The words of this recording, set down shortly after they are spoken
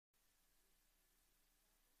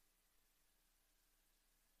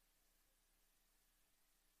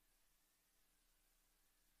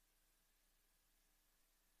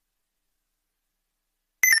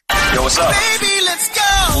Yo, what's up? Baby, let's go.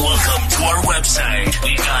 Welcome to our website.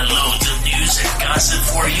 We got loads of news and gossip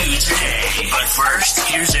for you today. But first,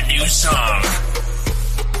 here's a new song.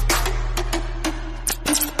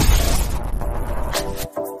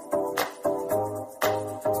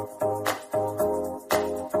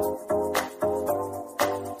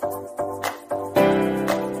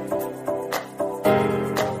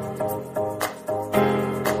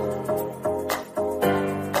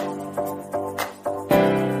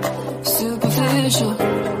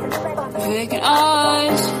 Vacant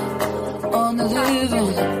eyes on the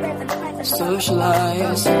living,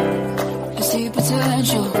 socialize. I see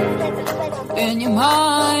potential in your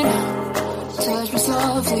mind. Touch me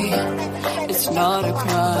softly, it's not a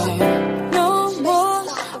crime. No more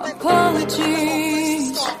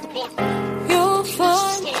apologies. You'll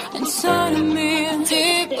find inside of me a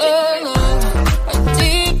deeper love, a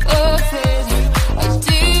deeper faith, a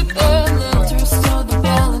deeper love to restore the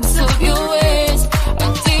balance of your ways.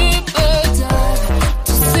 A deeper dive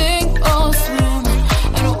to sink or swim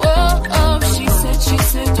in a world of she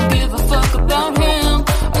said, don't give a fuck about him.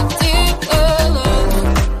 A deeper love.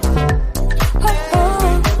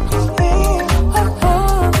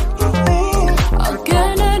 I'll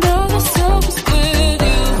get another selfish with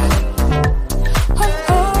you.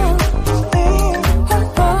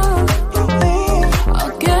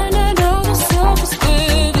 I'll get another selfish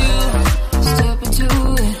with you. Step into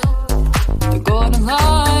it, the golden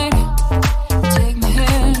light. Take my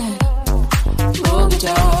hand and roll the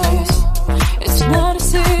dice. It's not a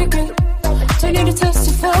secret, don't need to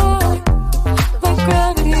testify. Like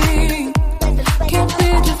gravity, can't be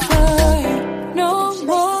defied. No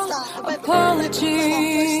more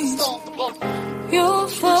apologies. You'll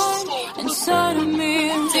find inside of me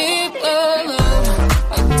a deeper love,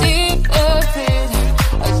 a deeper faith,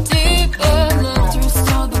 a deeper love to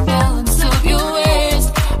restore the balance of your ways.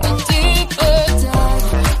 A deeper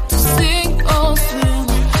dive to sink or swim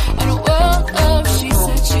in a world of she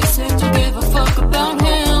said, don't give a fuck about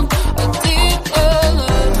him. A deeper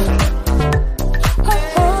love.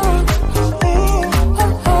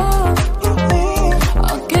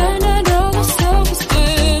 I'll get another selfish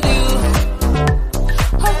with you.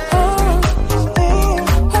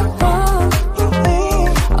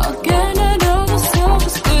 I'll get another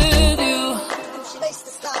selfish with you.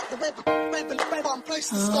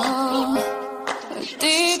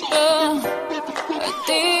 A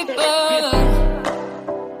deeper love.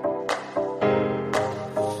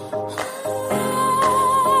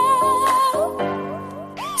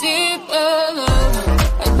 Deeper love,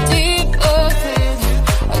 a deeper faith,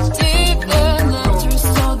 a deeper love to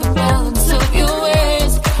restore the balance of your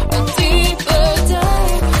ways. A deeper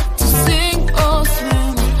dive to sink or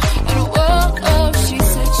swim in a world of she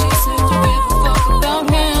said, don't give a fuck about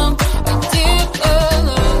him. A deeper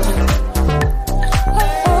love.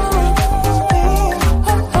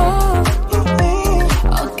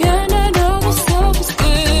 I'll get another selfish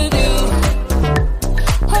with you.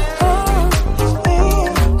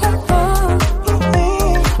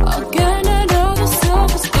 I'll get another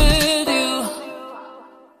selfish with you.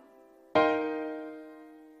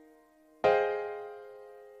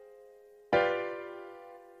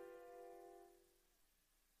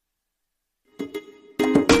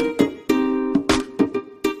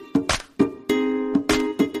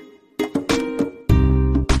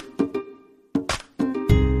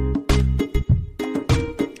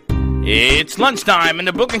 It's lunchtime and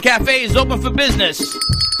the Brooklyn Cafe is open for business.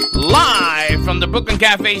 Live from the Brooklyn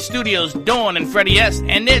Cafe studios, Dawn and Freddie S.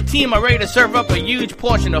 and their team are ready to serve up a huge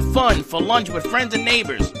portion of fun for lunch with friends and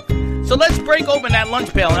neighbors. So let's break open that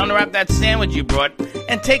lunch pail and unwrap that sandwich you brought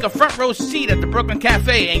and take a front row seat at the Brooklyn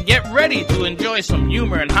Cafe and get ready to enjoy some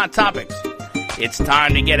humor and hot topics. It's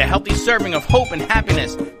time to get a healthy serving of hope and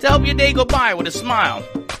happiness to help your day go by with a smile.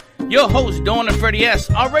 Your hosts, Dawn and Freddie S.,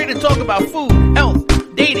 are ready to talk about food, health,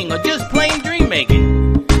 dating, or just plain dream making.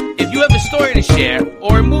 If you have a story to share,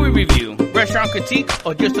 or a movie review, restaurant critique,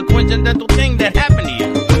 or just a coincidental thing that happened to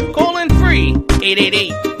you, call in free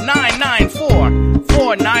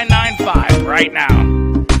 888-994-4995 right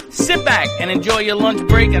now. Sit back and enjoy your lunch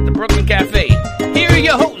break at the Brooklyn Cafe. Here are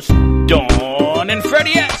your hosts, Dawn and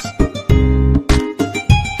Freddie S.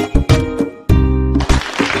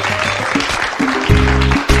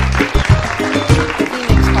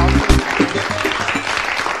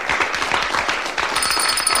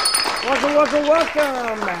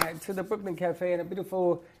 Welcome to the Brooklyn Cafe on a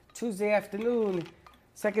beautiful Tuesday afternoon,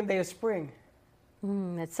 second day of spring.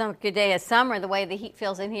 It's a good day of summer, the way the heat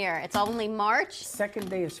feels in here. It's only March. Second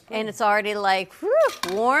day of spring. And it's already like, whew,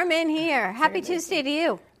 warm in here. Happy Tuesday to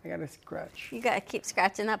you. I got to scratch. You got to keep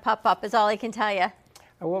scratching that pop-up is all I can tell you.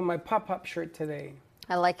 I wore my pop-up shirt today.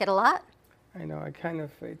 I like it a lot. I know,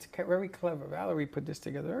 it's very clever. Valerie put this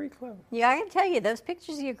together, very clever. Yeah, I can tell you, those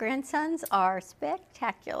pictures of your grandsons are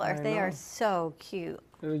spectacular. They are know. so cute.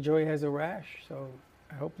 Little Joey has a rash, so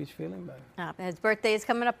I hope he's feeling better. His birthday is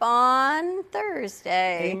coming up on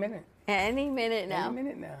Thursday. Any minute. Any minute now. Any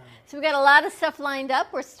minute now. So we've got a lot of stuff lined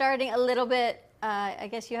up. We're starting a little bit, I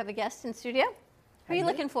guess you have a guest in studio. Who are you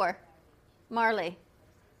looking for? Marley.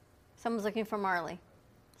 Someone's looking for Marley.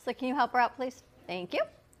 So can you help her out, please? Thank you.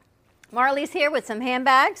 Marley's here with some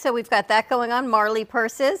handbags, so we've got that going on, Marley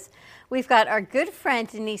purses. We've got our good friend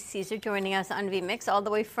Denise Caesar joining us on VMix all the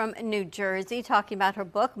way from New Jersey, talking about her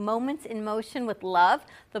book, Moments in Motion with Love.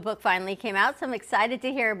 The book finally came out, so I'm excited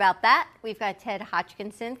to hear about that. We've got Ted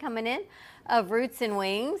Hodgkinson coming in of Roots and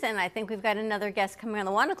Wings, and I think we've got another guest coming on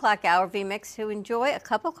the 1 o'clock hour, VMix, to enjoy a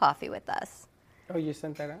cup of coffee with us. Oh, you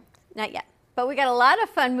sent that out? Not yet. But we got a lot of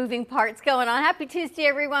fun moving parts going on. Happy Tuesday,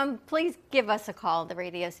 everyone. Please give us a call at the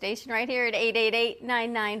radio station right here at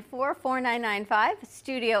 888-994-4995.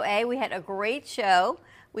 Studio A. We had a great show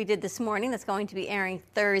we did this morning that's going to be airing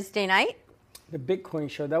Thursday night. The Bitcoin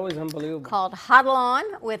show, that was unbelievable. Called Huddle On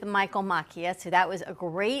with Michael Macchia. So that was a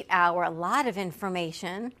great hour, a lot of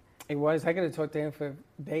information. It was. I could have talked to him for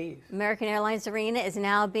days. American Airlines Arena is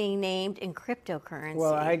now being named in cryptocurrency.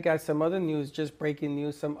 Well, I got some other news, just breaking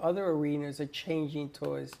news. Some other arenas are changing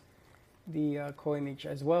towards the coinage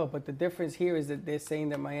as well. But the difference here is that they're saying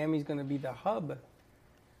that Miami's going to be the hub.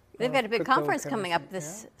 They've got a big conference coming up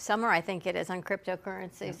this summer, I think it is, on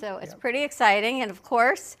cryptocurrency. So it's pretty exciting. And, of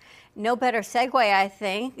course, no better segue, I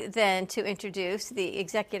think, than to introduce the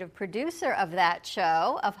executive producer of that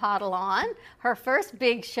show, of Huddle On, her first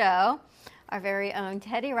big show, our very own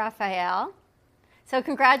Teddy Raphael. So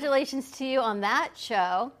congratulations to you on that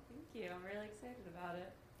show. Thank you. I'm really excited about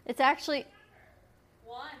it. It's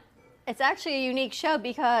actually a unique show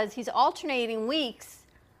because he's alternating weeks,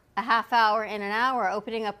 a half hour and an hour,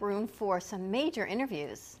 opening up room for some major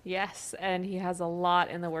interviews. Yes, and he has a lot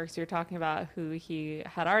in the works. You're talking about who he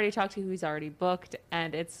had already talked to, who he's already booked,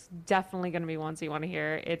 and it's definitely going to be ones you want to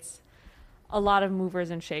hear. It's a lot of movers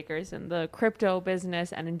and shakers in the crypto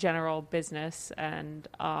business and in general business, and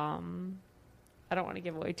I don't want to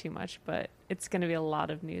give away too much, but it's going to be a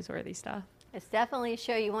lot of newsworthy stuff. It's definitely a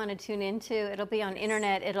show you want to tune into. It'll be on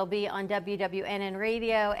internet. It'll be on WWNN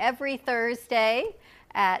Radio every Thursday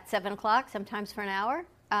at 7 o'clock, sometimes for an hour,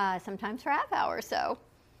 sometimes for a half hour. So,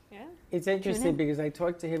 yeah. It's interesting because I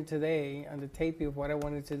talked to him today on the taping of what I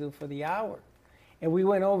wanted to do for the hour. And we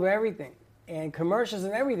went over everything and commercials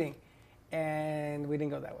and everything. And we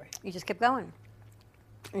didn't go that way. you just kept going.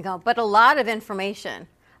 You go, but a lot of information.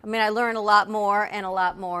 I mean, I learned a lot more and a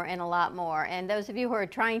lot more and a lot more. And those of you who are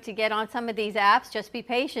trying to get on some of these apps, just be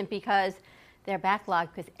patient because they're backlogged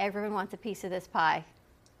because everyone wants a piece of this pie.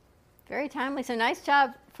 Very timely. So nice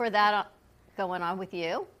job for that going on with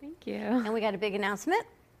you. Thank you. And we got a big announcement.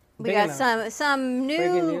 We Big got announcement. some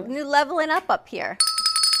Breaking new news? leveling up here.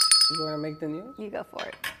 You want to make the news? You go for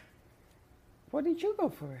it. What did you go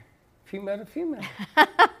for? Female to female.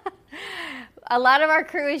 A lot of our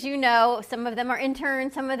crew, as you know, some of them are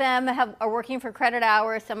interns, some of them are working for credit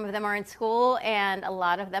hours, some of them are in school, and a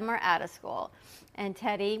lot of them are out of school. And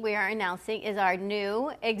Teddy, we are announcing, is our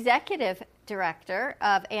new executive director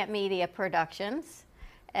of Amp Media Productions,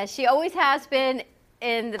 as she always has been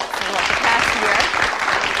in the past year.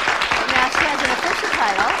 Now she has an official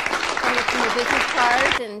title, and it's in the business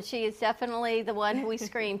cards, and she is definitely the one who we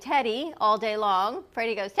scream Teddy all day long.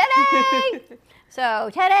 Freddie goes, Teddy! So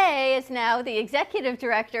Teddy is now the executive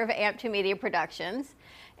director of Amp2 Media Productions.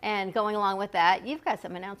 And going along with that, you've got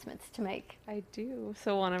some announcements to make. I do.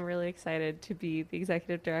 So one, I'm really excited to be the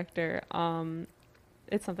executive director.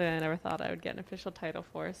 It's something I never thought I would get an official title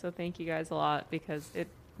for. So thank you guys a lot because it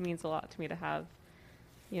means a lot to me to have,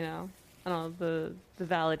 you know, I don't know, the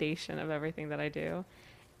validation of everything that I do.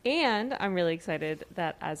 And I'm really excited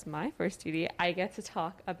that as my first duty, I get to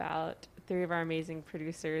talk about 3 of our amazing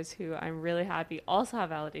producers who I'm really happy also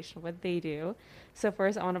have validation of what they do. So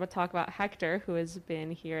first, I want to talk about Hector, who has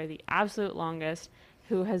been here the absolute longest,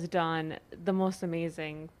 who has done the most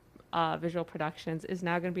amazing visual productions, is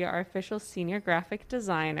now going to be our official senior graphic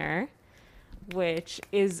designer, which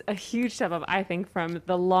is a huge step up, I think, from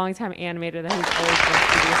the longtime animator that he's always been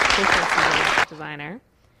to be official senior graphic designer.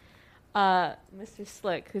 Mr.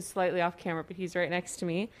 Slick, who's slightly off camera, but he's right next to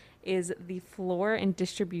me, is the floor and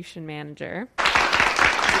distribution manager.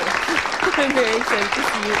 I'm very excited to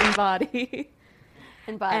see you in body.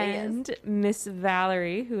 And Bonnie is. And Miss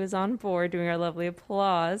Valerie, who is on board doing our lovely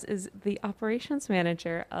applause, is the operations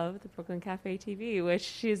manager of the Brooklyn Cafe TV, which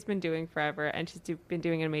she's been doing forever, and she's been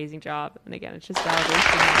doing an amazing job. And again, it's just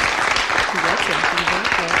validation that she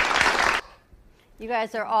gets it. You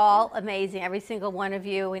guys are all amazing, every single one of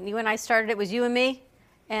you. And when I started, it was you and me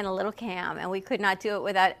and a little Cam, and we could not do it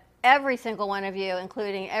without every single one of you,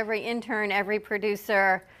 including every intern, every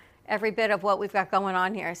producer, every bit of what we've got going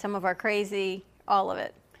on here. Some of our crazy, all of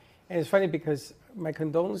it. And it's funny because my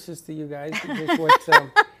condolences to you guys because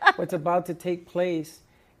what's about to take place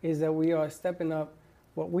is that we are stepping up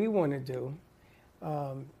what we want to do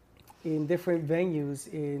in different venues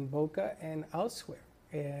in Boca and elsewhere.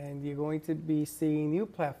 And you're going to be seeing new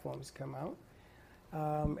platforms come out.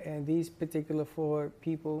 And these particular 4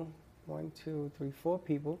 people, 4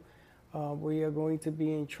 people, we are going to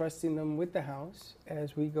be entrusting them with the house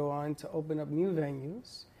as we go on to open up new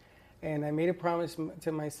venues. And I made a promise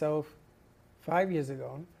to myself 5 years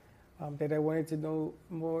ago that I wanted to know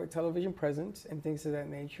more television presence and things of that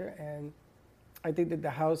nature. And I think that the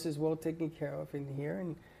house is well taken care of in here.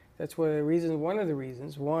 And that's one of the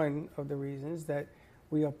reasons that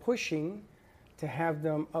we are pushing to have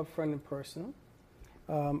them upfront and personal.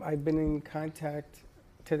 I've been in contact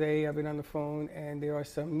today, I've been on the phone, and there are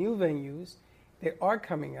some new venues that are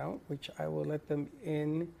coming out, which I will let them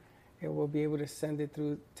in, and we'll be able to send it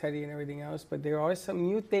through Teddy and everything else. But there are some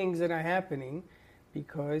new things that are happening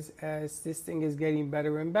because as this thing is getting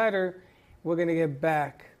better and better, we're going to get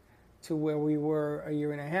back to where we were a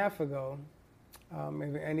year and a half ago.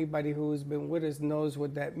 If anybody who's been with us knows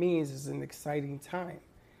what that means, it's an exciting time.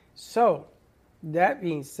 So, that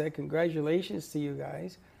being said, congratulations to you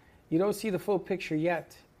guys. You don't see the full picture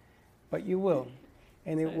yet, but you will.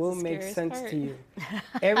 And it will make sense to you.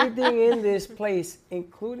 Everything in this place,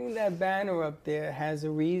 including that banner up there, has a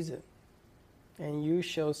reason. And you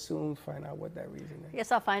shall soon find out what that reason is. I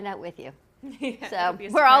guess I'll find out with you. Yeah, So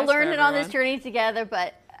we're all learning on this journey together,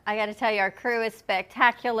 but I got to tell you, our crew is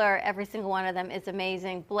spectacular. Every single one of them is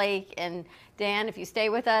amazing. Blake and Dan, if you stay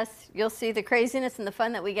with us, you'll see the craziness and the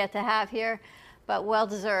fun that we get to have here, but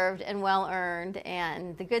well-deserved and well-earned,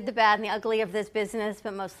 and the good, the bad, and the ugly of this business,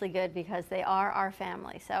 but mostly good because they are our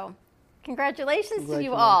family. So congratulations to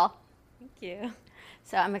you all. Thank you.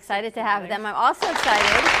 So I'm excited to have them. I'm also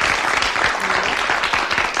excited.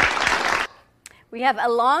 We have a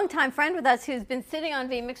longtime friend with us who's been sitting on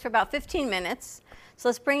vMix for about 15 minutes. So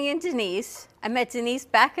let's bring in Denise. I met Denise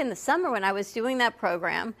back in the summer when I was doing that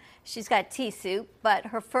program. She's got Tea Soup, but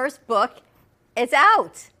her first book is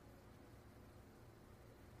out.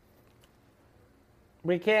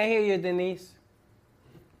 We can't hear you, Denise.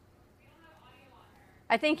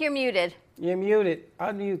 I think you're muted. You're muted.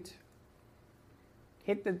 Unmute.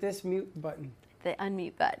 Hit the dismute button. The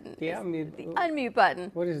unmute button. The unmute. The unmute button.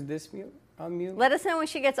 What is dismute? Unmute? Let us know when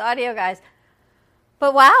she gets audio, guys.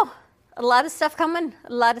 But wow, a lot of stuff coming.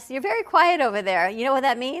 You're very quiet over there. You know what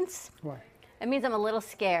that means? What? It means I'm a little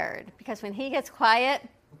scared because when he gets quiet.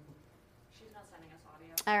 She's not sending us audio.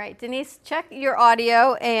 All right, Denise, check your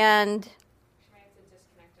audio, and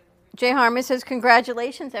Jay Harmon says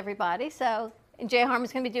congratulations, everybody. So Jay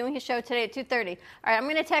Harmon's going to be doing his show today at 2:30. All right, I'm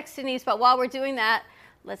going to text Denise, but while we're doing that,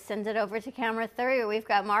 let's send it over to camera 3. We've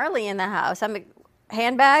got Marley in the house.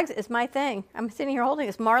 Handbags is my thing. I'm sitting here holding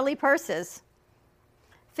this. Marley purses.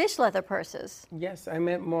 Fish leather purses. Yes, I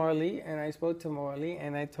met Marley, and I spoke to Marley,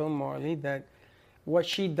 and I told Marley that what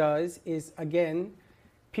she does is, again,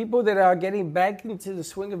 people that are getting back into the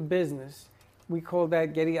swing of business, we call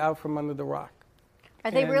that getting out from under the rock.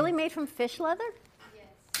 Are they really made from fish leather?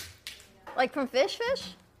 Yes. Like from fish?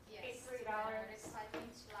 Yes. $8 recycling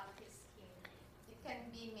tilapia skin. It can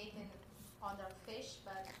be made in other fish,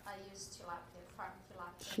 but I use tilapia, farm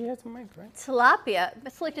tilapia. She has a mic, right? Tilapia.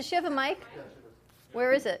 But Slick, does she have a mic?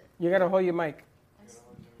 Where is it? You got to hold your mic.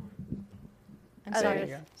 I'm Oh, there There it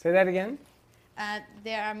you is. go. Say that again.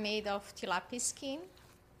 They are made of tilapia skin,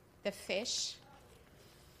 the fish.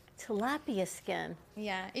 Tilapia skin.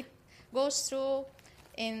 Yeah, it goes through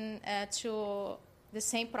to the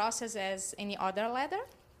same process as any other leather,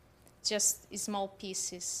 just small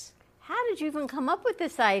pieces. How did you even come up with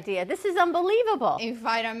this idea? This is unbelievable.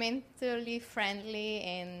 Environmentally friendly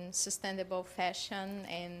and sustainable fashion,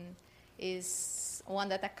 and is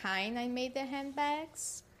one of a kind. I made the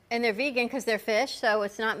handbags. And they're vegan because they're fish, so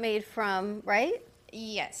it's not made from, right?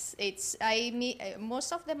 Yes,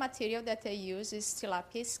 most of the material that I use is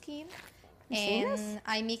tilapia skin, seen and this?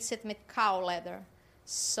 I mix it with cow leather,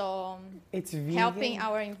 so It's vegan. helping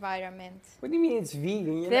our environment. What do you mean it's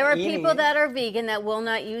vegan? You're There not are eating people it. that are vegan that will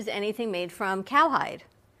not use anything made from cowhide.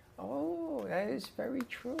 Oh, that is very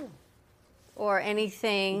true. or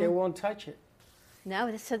anything. They won't touch it.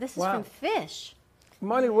 No, so this is Wow. from fish.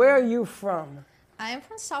 Marley, where are you from? I am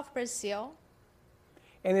from South Brazil.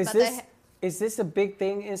 And is But this is this a big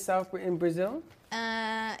thing in Brazil?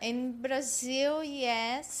 In Brazil,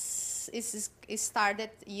 yes, it started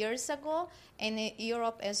years ago, and in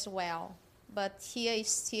Europe as well. But here is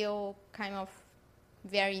still kind of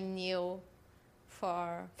very new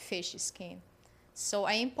for fish skin. So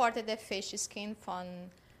I imported the fish skin from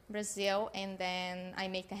Brazil, and then I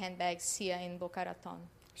make the handbags here in Boca Raton.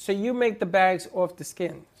 So you make the bags off the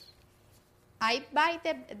skins. I buy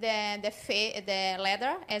the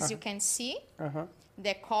leather, as you can see. Uh-huh.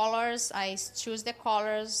 The colors, I choose the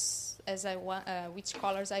colors as I want, which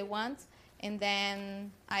colors I want, and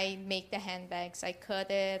then I make the handbags. I cut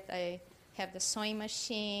it, I have the sewing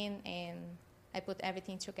machine, and I put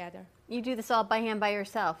everything together. You do this all by hand by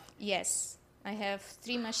yourself. Yes, I have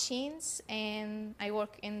 3 machines, and I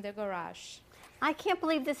work in the garage. I can't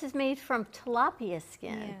believe this is made from tilapia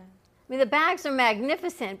skin. Yeah. I mean, the bags are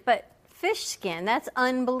magnificent, but fish skin, that's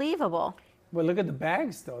unbelievable. Well, look at the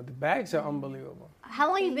bags, though. The bags are unbelievable. How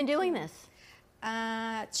long have you been doing this?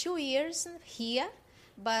 2 years here,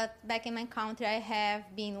 but back in my country, I have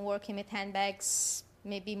been working with handbags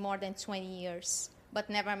maybe more than 20 years, but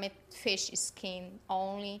never with fish skin,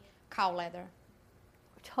 only cow leather.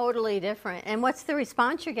 Totally different. And what's the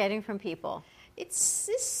response you're getting from people? It's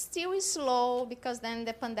still slow because then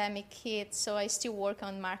the pandemic hit, so I still work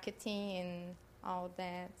on marketing and all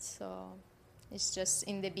that, so it's just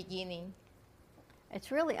in the beginning. It's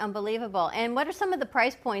really unbelievable. And what are some of the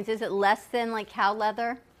price points? Is it less than like cow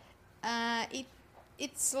leather?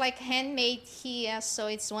 It's like handmade here, so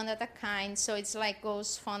it's one of a kind, so it's like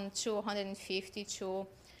goes from 250 to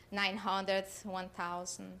 900,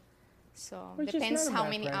 1,000. So Which is depends not a how bad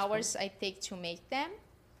many price hours I take to make them.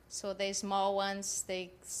 So the small ones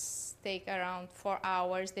take around 4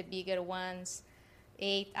 hours, the bigger ones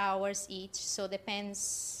 8 hours each. So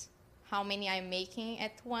depends how many I'm making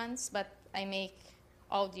at once, but I make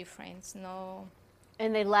all different. No.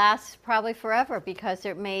 And they last probably forever because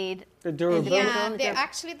they're made. The durability. Yeah, They're-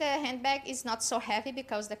 actually the handbag is not so heavy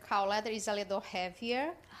because the cow leather is a little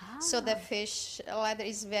heavier. So the fish leather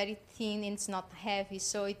is very thin and it's not heavy.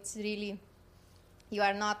 So it's really, you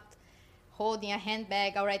are not holding a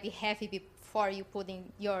handbag already heavy before you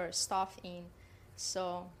putting your stuff in.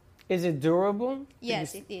 So Is it durable?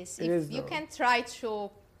 yes, it is. It If is you durable. can try to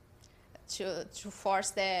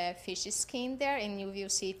force the fish skin there, and you will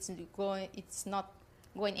see it's not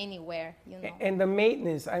going anywhere, you know. And the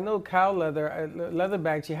maintenance. I know cow leather, leather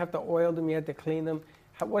bags, you have to oil them, you have to clean them.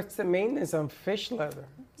 What's the maintenance on fish leather?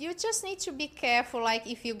 You just need to be careful. Like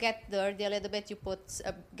if you get dirty a little bit, you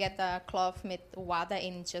get a cloth with water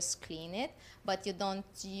and just clean it. But you don't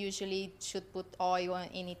usually should put oil or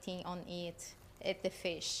anything on it at the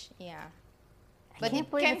fish. Yeah, but can't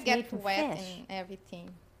it believe can it's made get from wet fish. and everything.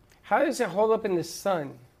 How does it hold up in the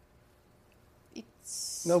sun?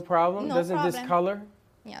 It's No problem? No Doesn't problem. discolor?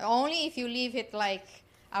 Yeah, only if you leave it like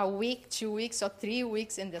a week, 2 weeks, or 3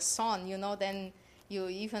 weeks in the sun, you know, then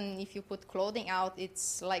even if you put clothing out,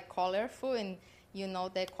 it's like colorful and you know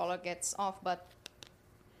the color gets off, but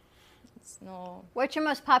it's no, What's your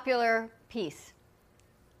most popular piece?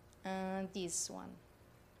 this one.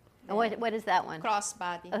 And what is that one?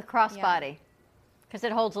 Crossbody. A crossbody. Because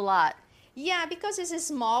it holds a lot. Yeah, because it's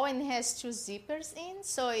small and has 2 zippers in,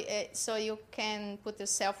 so you can put your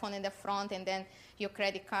cell phone in the front and then your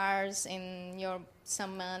credit cards and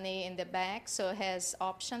some money in the back. So it has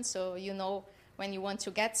options, so you know when you want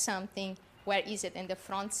to get something, where is it, in the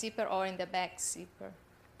front zipper or in the back zipper?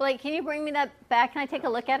 Blake, can you bring me that bag? Can I take a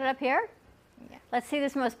look at it up here? Yeah. Let's see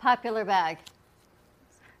this most popular bag.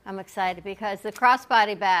 I'm excited because the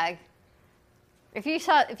crossbody bag. If you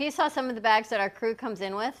saw some of the bags that our crew comes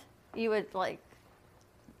in with, you would like.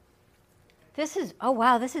 This is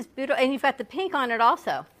this is beautiful, and you've got the pink on it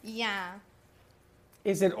also. Yeah.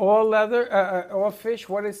 Is it all leather, all fish?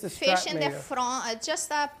 What is the strap Fish in made the of? front, just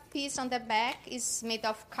a piece on the back is made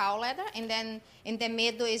of cow leather, and then in the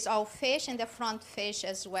middle is all fish, and the front fish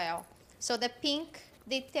as well. So the pink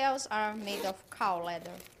details are made of cow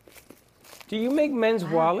leather. Do you make men's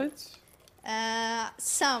wallets?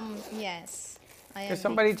 Some, yes. I Because am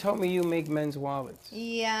somebody told me you make men's wallets.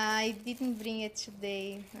 Yeah, I didn't bring it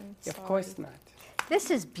today. I'm Of sorry. course not. This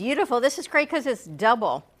is beautiful. This is great because it's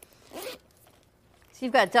double. So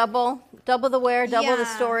you've got double the wear, double the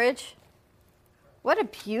Yeah. storage. What a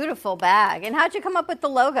beautiful bag. And how'd you come up with the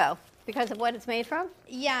logo? Because of what it's made from?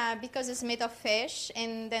 Yeah, because it's made of fish,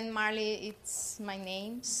 and then Marley, it's my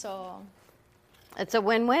name, so It's a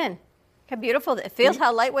win-win. How beautiful. It feels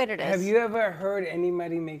how lightweight it is. Have you ever heard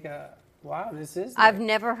anybody make Wow, this is. I've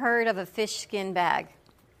never heard of a fish skin bag.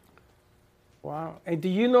 Wow. And do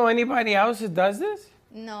you know anybody else who does this?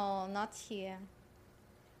 No, not here.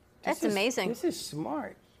 That's amazing. This is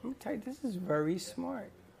smart. Let me tell you, this is very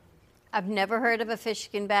smart. I've never heard of a fish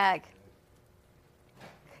skin bag.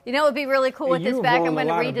 You know what would be really cool Hey, with this you've bag? owned I'm a going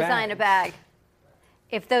to lot of redesign a bags. bag.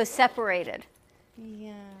 If those separated,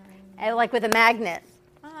 Yeah. and like with a magnet.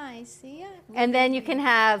 I see. Yeah. And then you can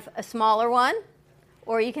have a smaller one,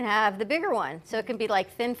 or you can have the bigger one. So it can be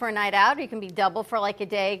like thin for a night out, or you can be double for like a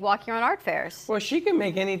day walking around art fairs. Well, she can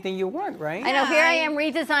make anything you want, right? I know, here I am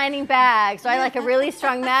redesigning bags. So I like a really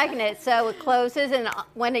strong magnet, so it closes, and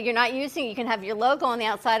when you're not using it, you can have your logo on the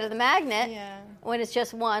outside of the magnet. Yeah. When it's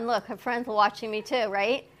just one, look, her friends are watching me too,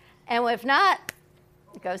 right? And if not,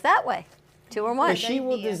 it goes that way, 2 or 1. But she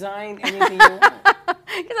will idea. design anything you want.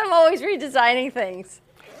 Because I'm always redesigning things.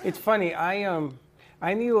 It's funny.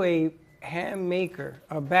 I knew a ham maker,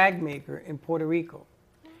 a bag maker in Puerto Rico,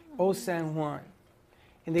 Old San Juan,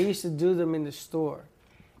 and they used to do them in the store.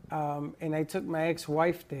 And I took my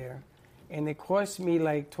ex-wife there, and it cost me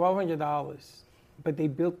like $1,200, but they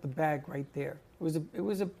built the bag right there. It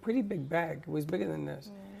was a pretty big bag. It was bigger than this.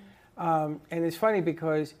 And it's funny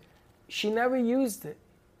because she never used it.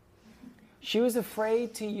 She was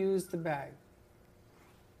afraid to use the bag.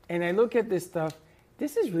 And I look at this stuff.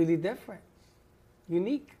 This is really different,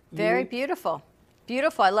 unique. Very Unique. beautiful.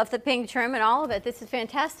 Beautiful. I love the pink trim and all of it. This is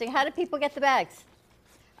fantastic. How do people get the bags?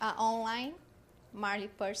 Online,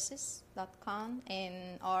 marleypurses.com,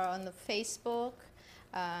 and or on the Facebook,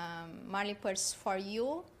 Marley Purses for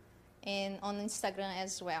You, and on Instagram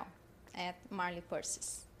as well, at Marley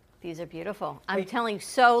Purses. These are beautiful. I'm telling you,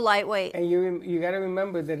 so lightweight. And you got to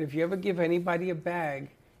remember that if you ever give anybody a bag,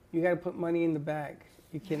 you got to put money in the bag.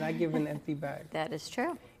 You cannot give an empty bag. That is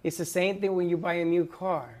true. It's the same thing when you buy a new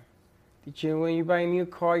car. Did you know when you buy a new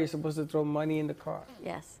car, you're supposed to throw money in the car?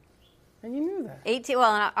 Yes. And you knew that. 18.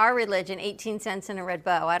 Well, in our religion, 18 cents in a red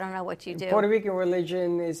bow. I don't know what you do. Puerto Rican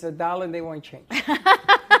religion is $1, they want change.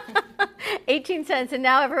 18 cents, and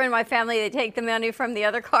now everyone in my family, they take the money from the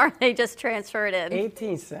other car and they just transfer it in.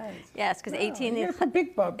 18 cents. Yes, because 18 You is gotta put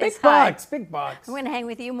big bucks. it's Big high. bucks. Big bucks. I'm going to hang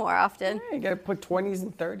with you more often. Yeah, you got to put 20s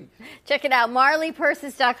and 30s. Check it out,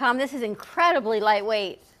 marleypurses.com. This is incredibly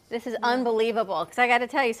lightweight. This is unbelievable. Because I got to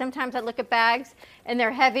tell you, sometimes I look at bags and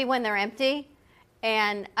they're heavy when they're empty,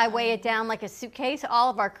 and I weigh it down like a suitcase. All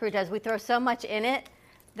of our crew does. We throw so much in it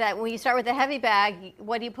that when you start with a heavy bag,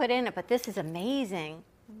 what do you put in it? But this is amazing.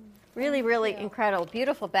 Really, really incredible.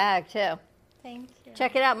 Beautiful bag, too. Thank you.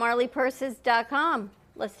 Check it out, marleypurses.com.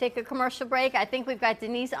 Let's take a commercial break. I think we've got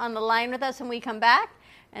Denise on the line with us when we come back.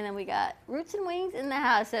 And then we got Roots and Wings in the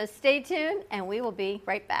house. So stay tuned, and we will be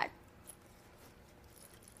right back.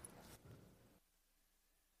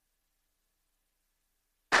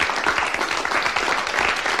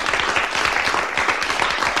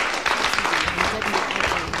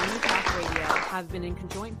 Have been in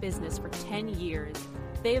conjoint business for 10 years.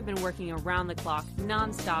 They have been working around the clock,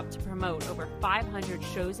 nonstop, to promote over 500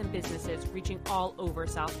 shows and businesses reaching all over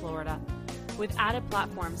South Florida. With added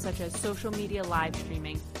platforms such as social media live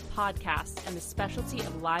streaming, podcasts, and the specialty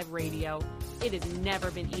of live radio, it has never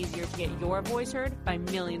been easier to get your voice heard by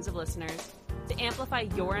millions of listeners. To amplify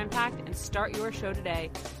your impact and start your show today,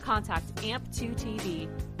 contact AMP2TV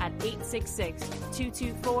at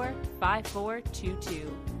 866-224-5422.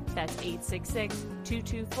 That's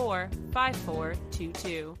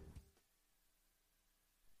 866-224-5422.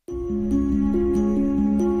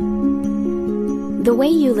 The way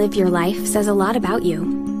you live your life says a lot about you.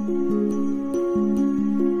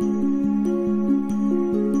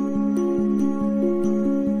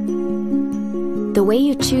 The way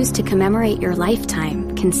you choose to commemorate your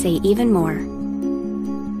lifetime can say even more.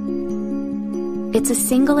 It's a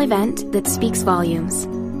single event that speaks volumes.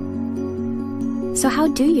 So how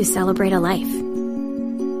do you celebrate a life?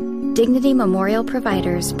 Dignity Memorial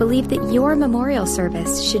Providers believe that your memorial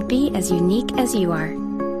service should be as unique as you are,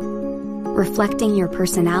 reflecting your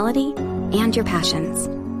personality and your passions.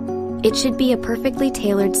 It should be a perfectly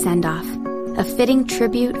tailored send-off, a fitting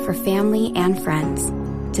tribute for family and friends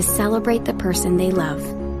to celebrate the person they love.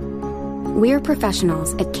 We're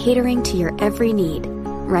professionals at catering to your every need,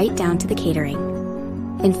 right down to the catering.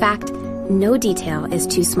 In fact, no detail is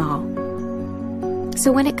too small. So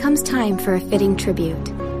when it comes time for a fitting tribute,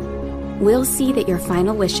 we'll see that your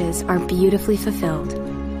final wishes are beautifully fulfilled.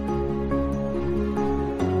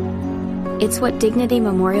 It's what Dignity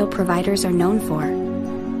Memorial Providers are known for.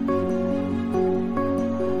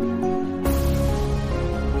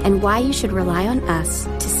 And why you should rely on us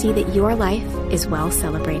to see that your life is well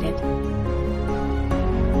celebrated.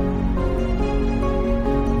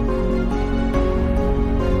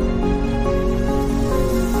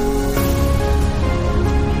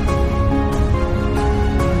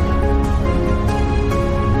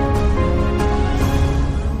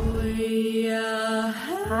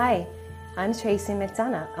 Tracy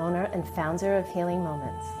McDonough, owner and founder of Healing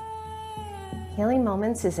Moments. Healing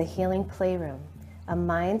Moments is a healing playroom, a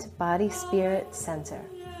mind, body, spirit center.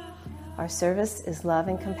 Our service is love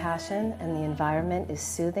and compassion, and the environment is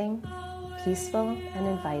soothing, peaceful, and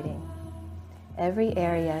inviting. Every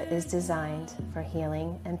area is designed for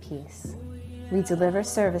healing and peace. We deliver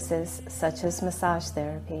services such as massage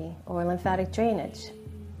therapy or lymphatic drainage,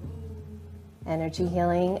 energy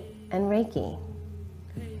healing and Reiki,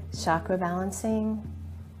 chakra balancing,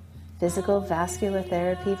 physical vascular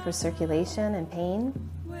therapy for circulation and pain,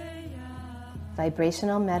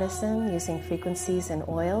 vibrational medicine using frequencies and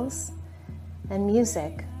oils, and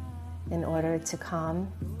music in order to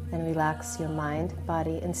calm and relax your mind,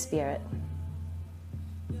 body, and spirit.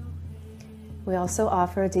 We also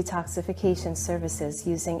offer detoxification services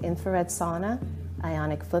using infrared sauna,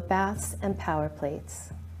 ionic foot baths, and power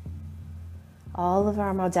plates. All of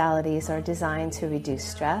our modalities are designed to reduce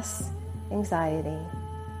stress, anxiety,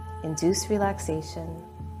 induce relaxation,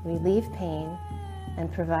 relieve pain, and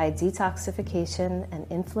provide detoxification and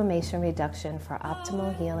inflammation reduction for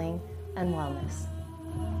optimal healing and wellness.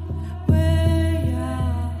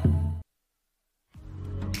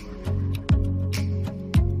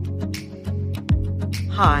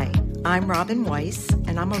 Hi, I'm Robin Weiss,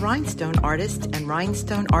 and I'm a rhinestone artist and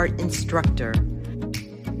rhinestone art instructor.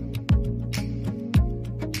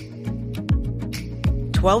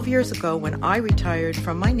 12 years ago, when I retired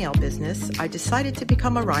from my nail business, I decided to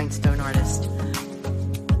become a rhinestone artist.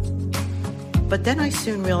 But then I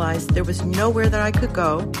soon realized there was nowhere that I could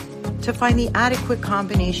go to find the adequate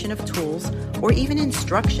combination of tools or even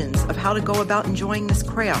instructions of how to go about enjoying this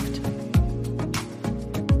craft.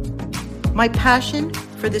 My passion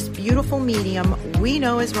for this beautiful medium we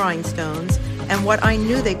know as rhinestones and what I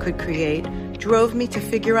knew they could create drove me to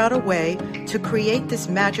figure out a way to create this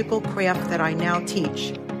magical craft that I now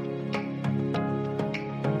teach.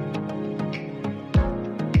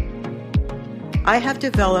 I have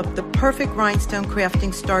developed the perfect rhinestone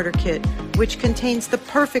crafting starter kit, which contains the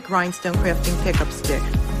perfect rhinestone crafting pickup stick.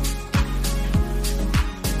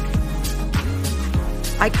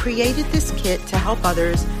 I created this kit to help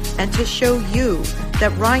others and to show you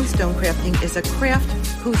that rhinestone crafting is a craft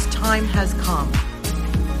whose time has come.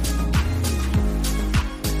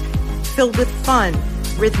 Filled with fun,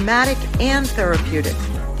 rhythmic, and therapeutic,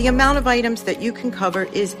 the amount of items that you can cover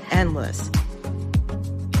is endless.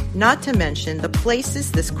 Not to mention the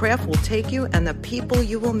places this craft will take you and the people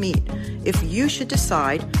you will meet if you should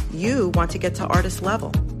decide you want to get to artist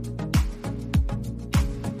level.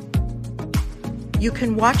 You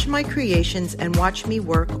can watch my creations and watch me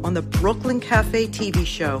work on the Brooklyn Cafe TV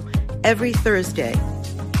show every Thursday,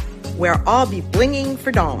 where I'll be blinging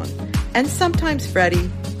for Dawn, and sometimes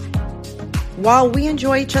Freddie. While we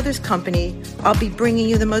enjoy each other's company, I'll be bringing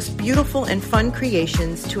you the most beautiful and fun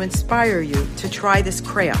creations to inspire you to try this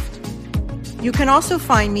craft. You can also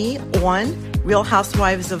find me on Real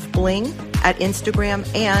Housewives of Bling at Instagram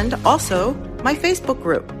and also my Facebook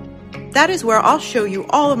group. That is where I'll show you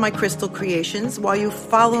all of my crystal creations while you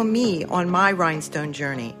follow me on my rhinestone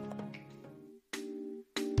journey.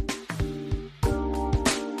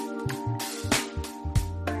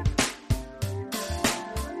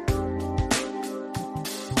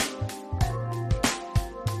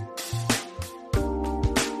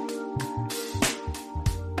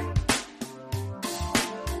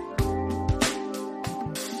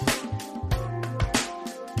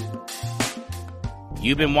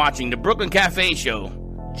 You've been watching the Brooklyn Cafe Show.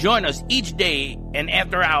 Join us each day and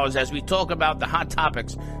after hours as we talk about the hot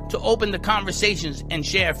topics to open the conversations and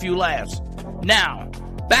share a few laughs. Now,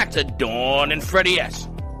 back to Dawn and Freddie S.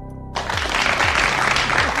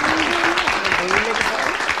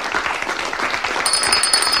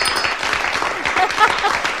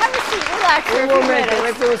 Have a seat, relax for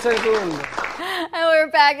a few minutes. And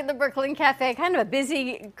we're back at the Brooklyn Cafe. Kind of a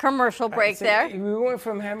busy commercial break there. We went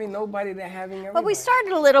from having nobody to having everybody. But we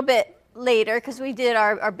started a little bit later because we did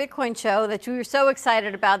our Bitcoin show that we were so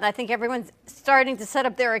excited about. And I think everyone's starting to set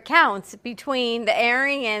up their accounts between the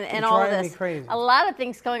airing and all of this. Crazy. A lot of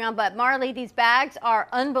things going on. But Marley, these bags are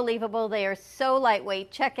unbelievable. They are so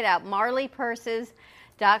lightweight. Check it out,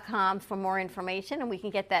 marleypurses.com for more information, and we can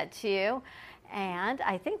get that to you. And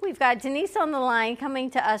I think we've got Denise on the line coming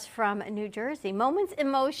to us from New Jersey. Moments in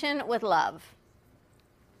Motion with Love.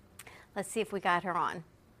 Let's see if we got her on.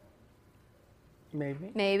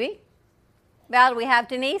 Maybe. Val, do we have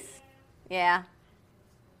Denise? Yeah.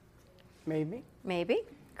 Maybe.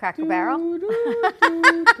 Cracker Barrel.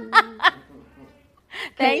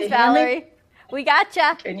 Thanks, Valerie. We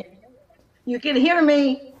gotcha. You can hear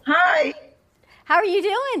me. Hi. How are you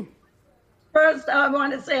doing? First, I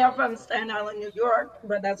want to say I'm from Staten Island, New York,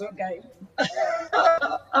 but that's okay.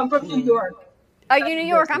 I'm from New York. Are you New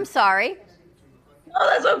York? I'm sorry. Oh,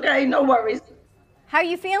 that's okay. No worries. How are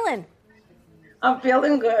you feeling? I'm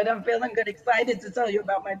feeling good. I'm feeling good. Excited to tell you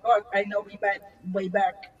about my book. I know we met way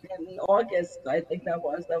back in August. I think that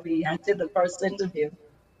we did the first interview.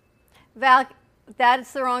 Val,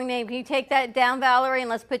 that's the wrong name. Can you take that down, Valerie, and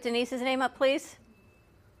let's put Denise's name up, please?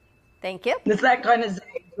 Thank you. It's that kind of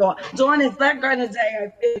day, Dawn. It's that kind of day. I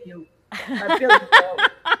feel you. I feel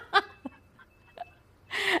you.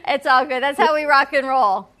 It's all good. That's how we rock and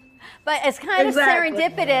roll. But it's kind of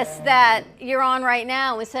serendipitous that you're on right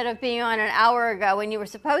now instead of being on an hour ago when you were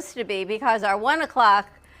supposed to be, because our 1 o'clock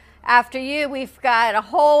after you, we've got a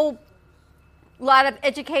whole lot of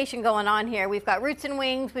education going on here. We've got Roots and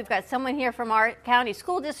Wings. We've got someone here from our county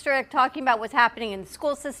school district talking about what's happening in the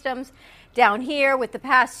school systems down here with the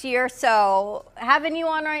past year. So having you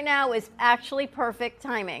on right now is actually perfect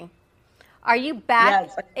timing. Are you back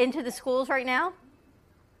into the schools right now?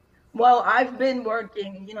 Well, I've been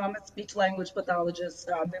working, I'm a speech language pathologist.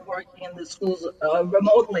 I've been working in the schools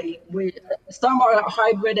remotely. Some are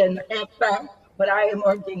hybrid and half back, but I am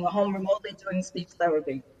working home remotely doing speech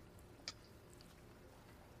therapy.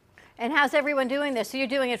 And how's everyone doing this? So you're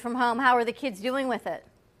doing it from home. How are the kids doing with it?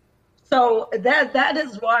 So that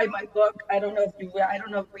is why my book, I don't know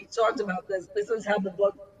if we talked about this. This is how the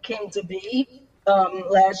book came to be.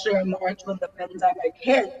 Last year in March when the pandemic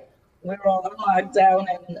hit, we were all on lockdown,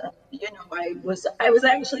 and I was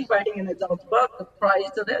actually writing an adult book prior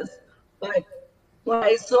to this, but when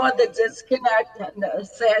I saw the disconnect and the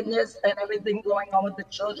sadness and everything going on with the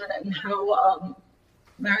children and how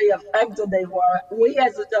very affected they were, we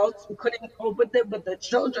as adults couldn't cope with it, but the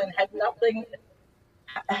children had nothing.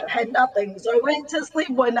 So I went to sleep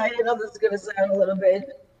one night. This is going to sound a little bit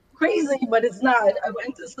crazy, but it's not. I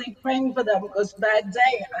went to sleep praying for them because that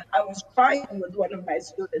day I was crying with one of my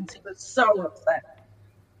students. He was so upset.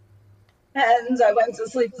 And I went to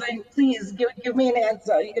sleep saying, please give me an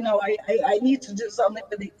answer. I need to do something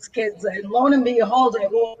for these kids. And lo and behold,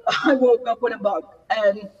 I woke up with a book.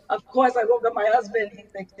 And of course, I woke up my husband. He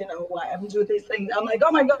thinks, why I'm doing these things. I'm like,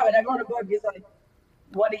 oh my God, I wrote a book. He's like,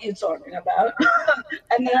 what are you talking about?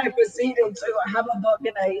 And then I proceeded to have a book,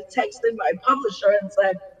 and I texted my publisher and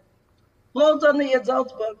said, hold on the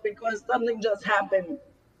adult book because something just happened.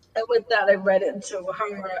 And with that, I read it to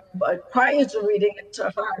her. But prior to reading it to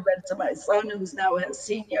her, I read it to my son, who's now a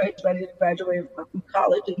senior. He's ready to graduate from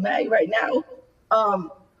college in May right now.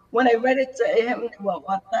 When I read it to him, there were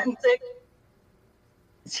authentic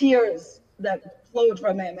tears that flowed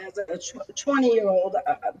from him as a 20-year-old.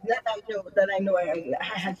 That I knew I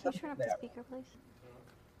had something there. Speaker, please.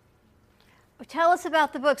 Tell us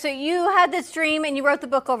about the book. So you had this dream and you wrote the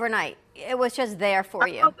book overnight. It was just there for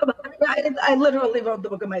you. I literally wrote the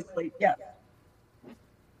book in my sleep, yeah.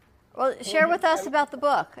 Well, share with us about the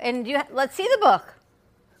book. And let's see the book.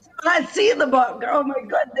 Let's see the book. Oh my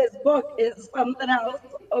God, this book is something else.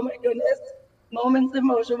 Oh my goodness. Moments in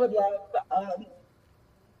Motion with Love.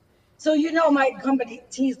 So my company,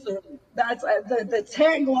 Teaser, that's the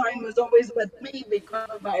tagline was always with me because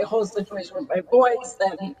of my whole situation with my voice.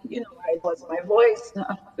 And, I lost my voice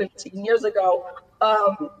 15 years ago.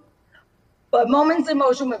 But Moments in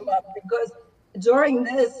Motion with Love, because during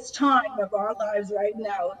this time of our lives right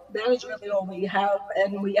now, that is really all we have.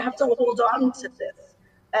 And we have to hold on to this.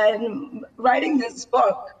 And writing this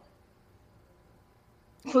book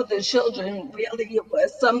for the children really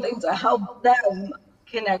was something to help them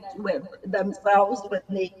connect with themselves, with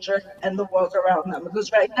nature, and the world around them.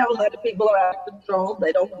 Because right now, a lot of people are out of control.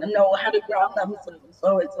 They don't know how to ground themselves.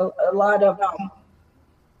 So it's a lot of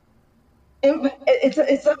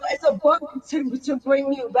it's a book to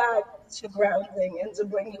bring you back to grounding and to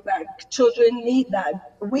bring you back. Children need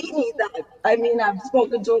that. We need that. I mean, I've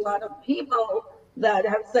spoken to a lot of people that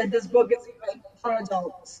have said this book is even for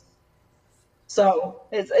adults. So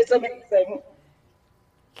it's amazing.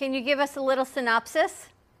 Can you give us a little synopsis?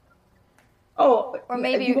 Oh, or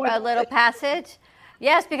maybe a little passage?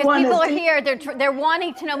 Yes, because people are here. They're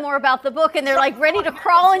wanting to know more about the book, and they're like ready to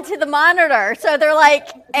crawl into the monitor. So they're like,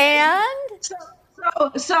 and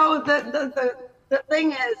so the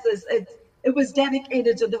thing is it was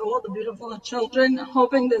dedicated to all the beautiful children,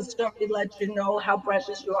 hoping this story lets you know how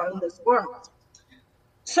precious you are in this world.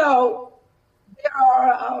 So there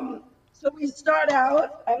are. So we start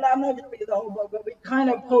out, and I'm not going to read the whole book, but we kind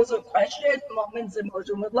of pose a question, Moments in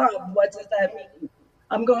Motion with Love. What does that mean?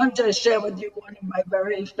 I'm going to share with you one of my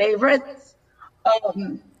very favorites.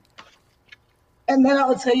 And then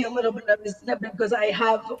I'll tell you a little bit of a snippet because I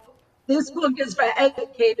have this book is for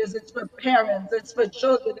educators, it's for parents, it's for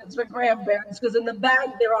children, it's for grandparents, because in the back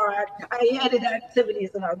I added activities,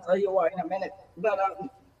 and I'll tell you why in a minute. But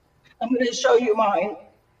I'm going to show you mine.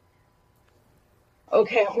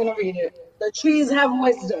 Okay, I'm going to read it. The trees have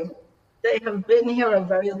wisdom. They have been here a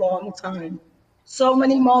very long time. So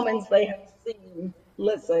many moments they have seen.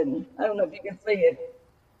 Listen, I don't know if you can see it.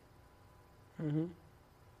 Mm-hmm.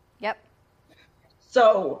 Yep.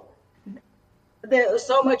 So there's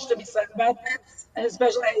so much to be said about this, and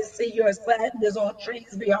especially I see your set. There's all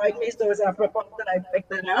trees behind me, so it's apropos that I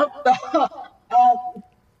picked it up.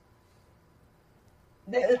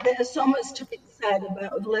 There's so much to be said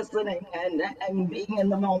about listening and being in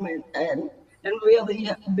the moment and really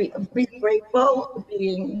being grateful,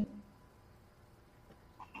 being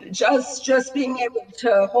just being able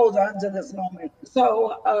to hold on to this moment.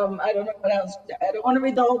 So I don't know what else. I don't want to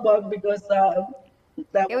read the whole book because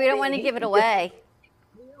we don't want to give it away.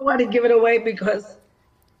 We don't want to give it away because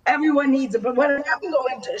everyone needs it. But what I'm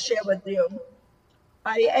going to share with you,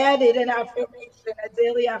 I added an affirmation, a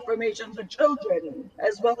daily affirmation for children,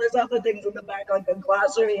 as well as other things in the back, like a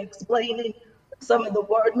glossary explaining some of the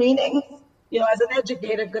word meanings. You know, as an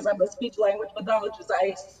educator, because I'm a speech language pathologist,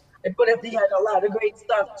 I put at the end a lot of great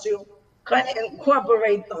stuff to kind of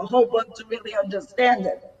incorporate the whole book to really understand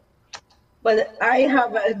it. But I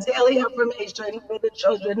have a daily affirmation for the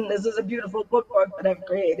children. This is a beautiful bookmark that I've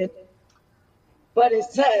created. But it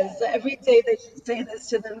says, every day they should say this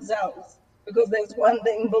to themselves, because there's one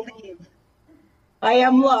thing, believe. I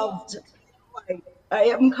am loved. I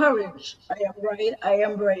am courage. I am right. I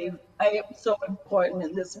am brave. I am so important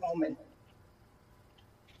in this moment.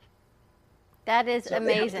 That is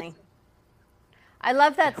amazing. I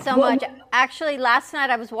love that so much. Actually, last night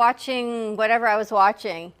I was watching whatever I was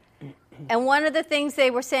watching. And one of the things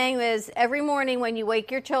they were saying was every morning when you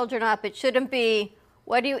wake your children up, it shouldn't be,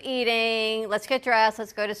 what are you eating? Let's get dressed.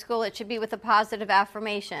 Let's go to school. It should be with a positive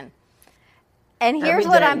affirmation. And here's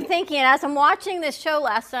what I'm thinking. As I'm watching this show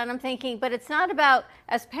last night, I'm thinking, but it's not about,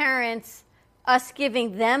 as parents, us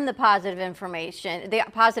giving them the positive information, the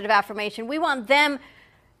positive affirmation. We want them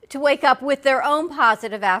to wake up with their own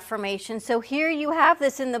positive affirmation. So here you have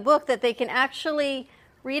this in the book that they can actually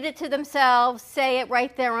read it to themselves, say it,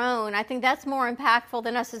 write their own. I think that's more impactful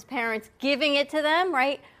than us as parents giving it to them,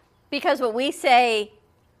 right? Because what we say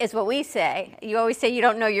is what we say. You always say you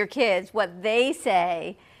don't know your kids. What they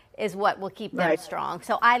say is what will keep them strong.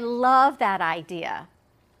 So I love that idea.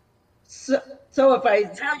 So if I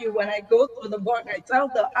tell you, when I go through the book, I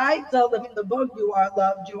tell them in the book, you are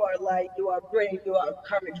loved, you are light, you are brave, you are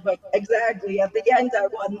courage. But exactly at the end, I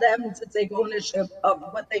want them to take ownership of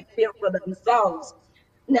what they feel for themselves.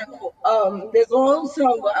 Now, there's also,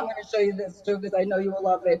 I'm going to show you this too, because I know you will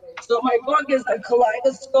love it. So my book is a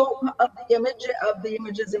kaleidoscope of the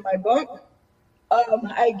images in my book.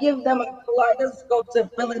 I give them a kaleidoscope to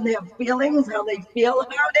fill in their feelings, how they feel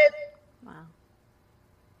about it. Wow.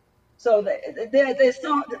 So there's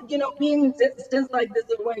so, being distance like this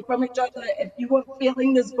away from each other, if you were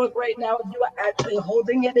feeling this book right now, if you were actually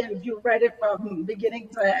holding it, and if you read it from beginning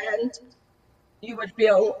to end, you would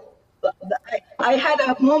feel, I had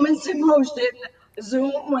a moment's emotion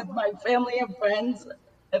Zoom with my family and friends.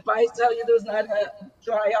 If I tell you there's not a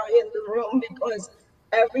dry eye in the room, because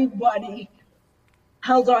everybody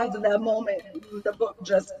held on to that moment. The book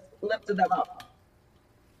just lifted them up.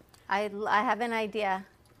 I have an idea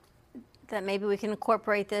that maybe we can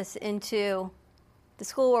incorporate this into the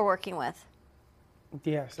school we're working with.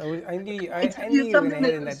 Yes, I knew you were going to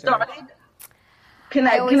head in that direction. Can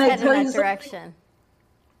I tell you direction?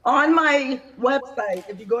 On my website,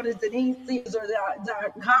 if you go to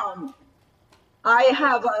denisecaesar.com, I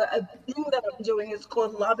have a thing that I'm doing. It's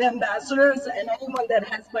called Love Ambassadors, and anyone that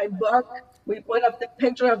has my book, we put up the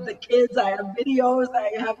picture of the kids. I have videos.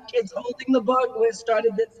 I have kids holding the book. We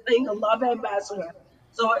started this thing, a Love Ambassador.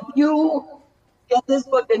 So if you get this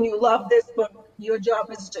book and you love this book, your job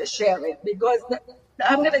is to share it. Because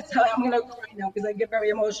I'm going to cry now because I get very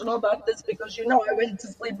emotional about this, because I went to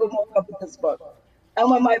sleep and woke up with this book. And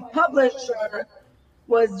when my publisher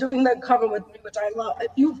was doing the cover with me, which I love,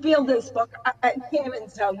 if you feel this book, I can't even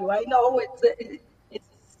tell you. I know it's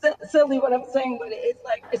silly what I'm saying, but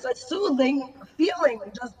it's a soothing feeling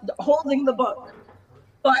just holding the book.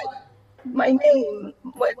 But my name,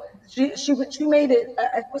 she made it.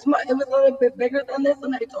 It was a little bit bigger than this,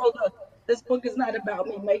 and I told her, this book is not about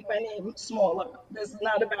me. Make my name smaller. This is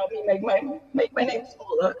not about me. Make my name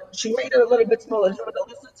smaller. She made it a little bit smaller. She would have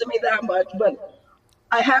listened to me that much, but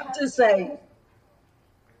I have to say,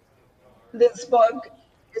 this book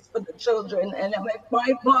is for the children, and if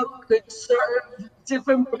my book could serve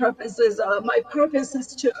different purposes. My purpose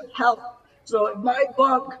is to help. So if my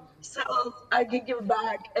book sells, I can give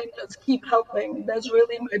back and just keep helping. That's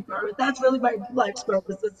really my purpose. That's really my life's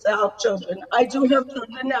purpose, is to help children. I do have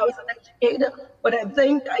children now as an educator, but I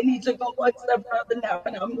think I need to go one step further now,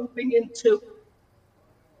 and I'm moving into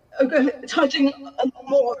touching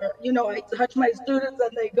more. You know, I touch my students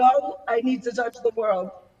and they go. I need to touch the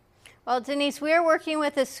world. Well, Denise, we're working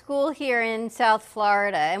with a school here in South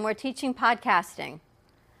Florida, and we're teaching podcasting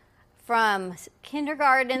from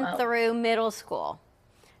kindergarten through middle school.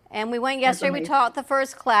 And we went yesterday, we taught the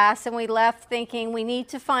first class, and we left thinking we need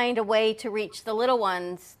to find a way to reach the little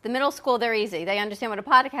ones. The middle school, they're easy. They understand what a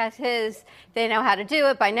podcast is. They know how to do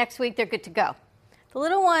it. By next week, they're good to go. The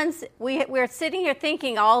little ones, we're sitting here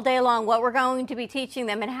thinking all day long what we're going to be teaching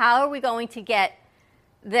them and how are we going to get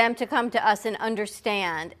them to come to us and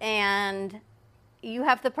understand. And you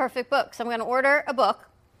have the perfect book. So I'm going to order a book.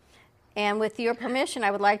 And with your permission,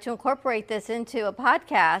 I would like to incorporate this into a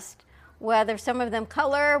podcast, whether some of them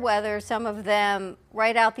color, whether some of them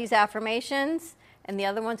write out these affirmations, and the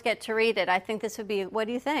other ones get to read it. I think this would be, what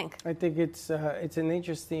do you think? I think it's an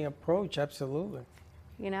interesting approach, absolutely.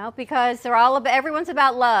 You know, because everyone's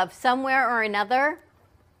about love somewhere or another.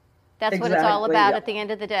 That's what it's all about at the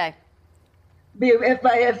end of the day. If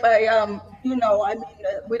I you know, I mean,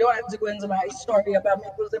 we don't have to go into my story about me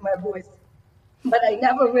losing my voice, but I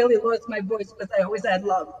never really lost my voice because I always had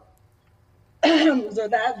love. So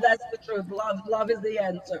that's the truth. Love is the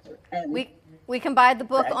answer. And we can buy the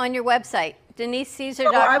book on your website,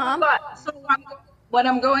 DeniseCaesar.com. What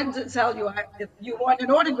I'm going to tell you, if you want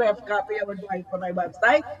an autographed copy, I would write for my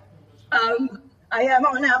website. I am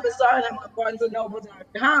on Amazon. I'm on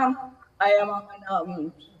BarnesandNoble.com. I am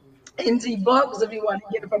on Indie Books if you want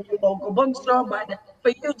to get it from your local bookstore. But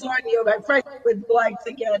for you, Tony, or my friend, would like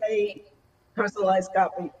to get a personalized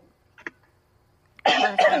copy.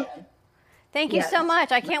 Thank you so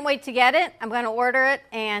much. I can't wait to get it. I'm going to order it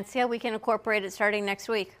and see how we can incorporate it starting next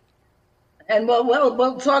week. And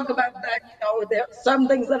we'll talk about that. You know, there are some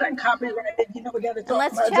things that are copyrighted. You know, we got to talk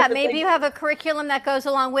about. Let's chat. Maybe you have a curriculum that goes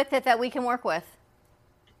along with it that we can work with.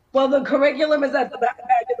 Well, the curriculum is at the back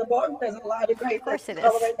of the book. There's a lot of great. Of course it is.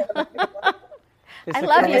 I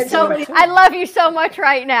love you so. I love you so much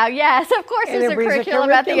right now. Yes, of course. There's a curriculum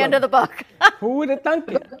at the end of the book. Who would have thunk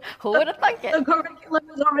it? Who would have thunk it? The curriculum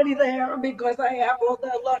is already there because I have all the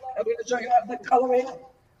look. I'm going to show you how the coloring.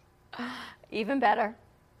 Even better.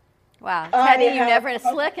 Wow, Teddy, you never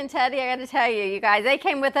slick. And Teddy, I got to tell you, you guys, they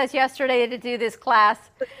came with us yesterday to do this class.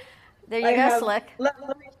 There you go, Slick.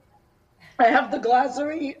 I have the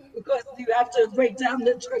glossary because you have to break down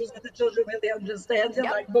the terms that the children really understand and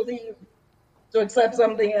like believe, to accept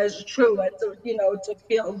something as true and to, you know, to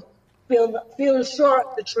feel sure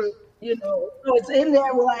of the truth, you know. So it's in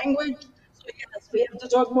their language. So yes, we have to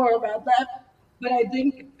talk more about that. But I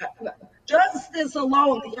think just this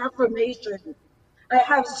alone, the affirmation. I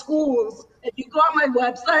have schools. If you go on my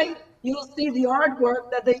website, you'll see the artwork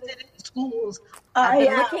that they did in schools. I've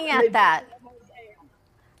been looking at that.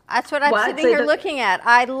 That's what I'm sitting here looking at.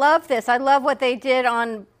 I love this. I love what they did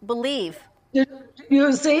on Believe.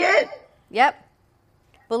 You see it? Yep.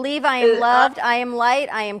 Believe I am loved, I am light,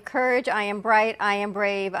 I am courage, I am bright, I am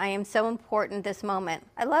brave, I am so important this moment.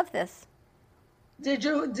 I love this. Did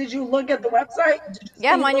you look at the website?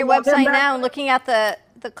 Yeah, I'm on your website now and looking at the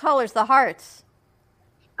colors, the hearts.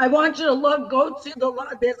 I want you to go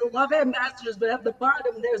to there's a Love Ambassadors, but at the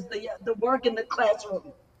bottom there's the work in the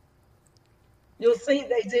classroom. You'll see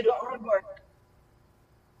they did hard work.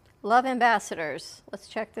 Love Ambassadors. Let's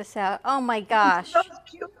check this out. Oh my gosh. So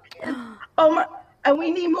cute. Oh my, and we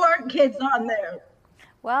need more kids on there.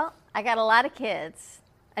 Well, I got a lot of kids.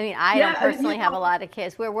 I mean, I don't personally have a lot of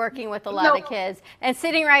kids. We're working with a lot of kids. And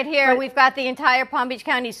sitting right here, we've got the entire Palm Beach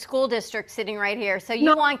County School District sitting right here. So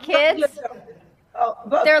you want kids?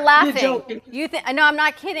 They're laughing. You think? No, I'm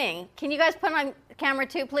not kidding. Can you guys put on camera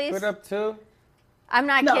too, please? Put up too. I'm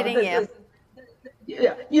not kidding you.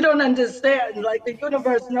 Yeah, you don't understand. Like, the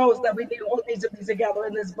universe knows that we all need to be together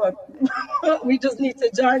in this book. We just need to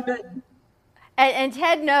dive in. And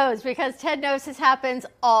Ted knows, because Ted knows this happens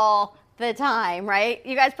all the time, right?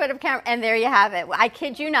 You guys put up camera, and there you have it. I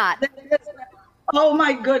kid you not. Oh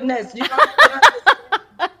my goodness! You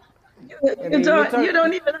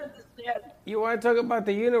don't even understand. You want to talk about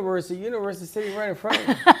the universe? The universe is sitting right in front of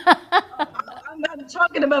you. I'm not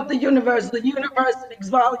talking about the universe. The universe speaks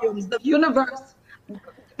volumes. The universe,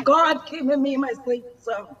 God came in me in my sleep.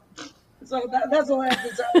 So that's all I have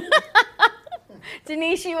to tell you.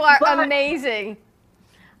 Denise, you are amazing.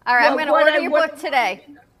 All right, I'm going to order your book today.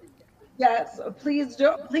 Yes, please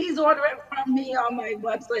order it from me on my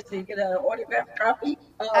website so you get an autographed copy.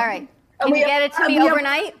 All right. Can you get it to me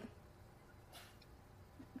overnight?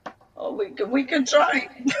 Oh, we can try.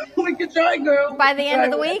 We can try, girl. By the end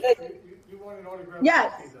of the week? You want an autographed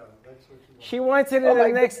copy, though. That's what She wants it in the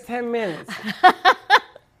next 10 minutes.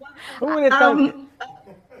 Who would have thought it?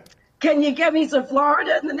 Can you get me to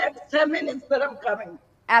Florida in the next 10 minutes that I'm coming?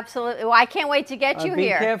 Absolutely. Well, I can't wait to get you Be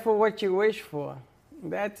here. careful what you wish for.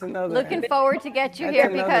 That's another. Looking forward to get you That's here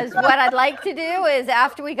another because thing. what I'd like to do is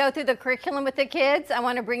after we go through the curriculum with the kids, I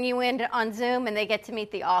want to bring you in on Zoom and they get to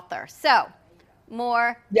meet the author. So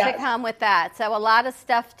more to come with that. So a lot of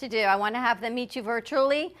stuff to do. I want to have them meet you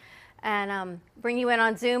virtually and bring you in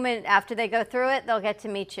on Zoom, and after they go through it, they'll get to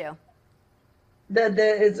meet you.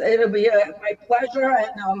 It'll be my pleasure,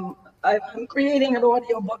 and I'm creating an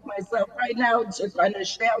audio book myself right now to kind of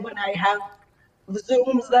share when I have the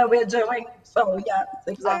Zooms that we're doing. So, yes,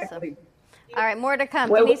 exactly. Awesome. All right, more to come.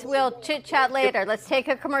 Well, Denise, we'll chit-chat later. Let's take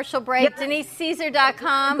a commercial break.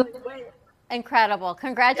 DeniseCaesar.com. Incredible.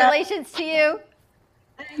 Congratulations to you.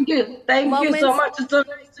 Thank you. Thank you so much. It's so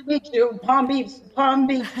nice to meet you. Palm Beach School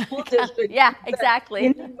District. Yeah, exactly.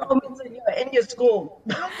 You need moments in your school.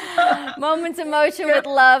 Moments of Motion with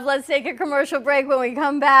Love. Let's take a commercial break. When we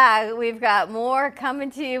come back, we've got more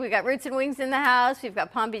coming to you. We've got Roots and Wings in the house. We've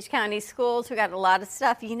got Palm Beach County Schools. We've got a lot of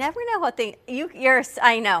stuff. You never know what I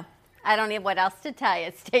know. I don't know what else to tell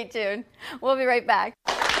you. Stay tuned. We'll be right back.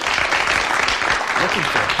 Looking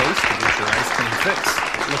for a place to get your ice cream fix?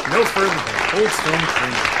 Look no further than Cold Stone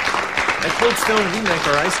Creamery. At Cold Stone, we make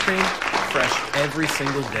our ice cream fresh every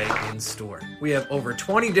single day in store. We have over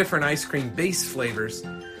 20 different ice cream base flavors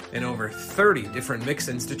and over 30 different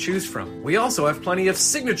mix-ins to choose from. We also have plenty of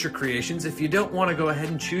signature creations if you don't want to go ahead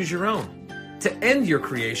and choose your own. To end your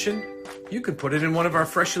creation, you could put it in one of our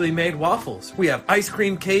freshly made waffles. We have ice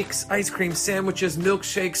cream cakes, ice cream sandwiches,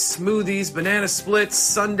 milkshakes, smoothies, banana splits,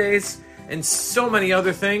 sundaes, and so many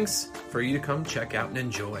other things for you to come check out and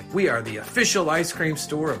enjoy. We are the official ice cream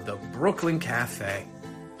store of the Brooklyn Cafe.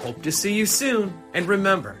 Hope to see you soon. And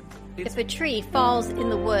remember, if a tree falls in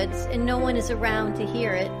the woods and no one is around to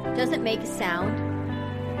hear it, does it make a sound?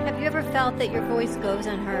 Have you ever felt that your voice goes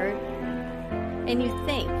unheard? And you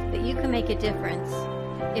think that you can make a difference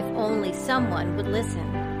if only someone would listen?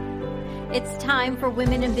 It's time for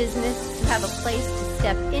women in business to have a place to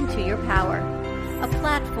step into your power, a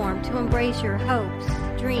platform to embrace your hopes,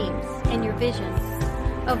 dreams, and your visions,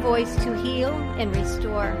 a voice to heal and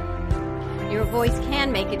restore. Your voice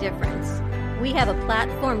can make a difference. We have a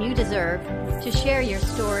platform you deserve to share your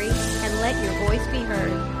story and let your voice be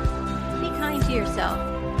heard. Be kind to yourself.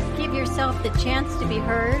 Give yourself the chance to be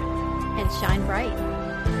heard and shine bright.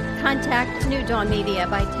 Contact New Dawn Media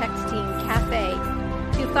by texting CAFE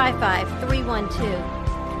to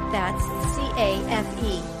 55312. That's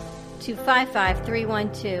CAFE to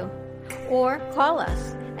 55312. Or call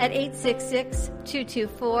us at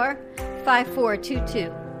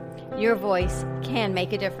 866-224-5422. Your voice can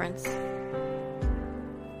make a difference.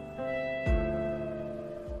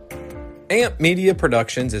 AMP Media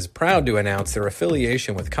Productions is proud to announce their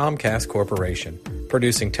affiliation with Comcast Corporation,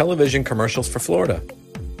 producing television commercials for Florida.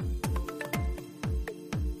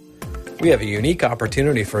 We have a unique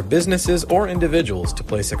opportunity for businesses or individuals to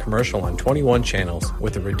place a commercial on 21 channels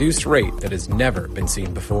with a reduced rate that has never been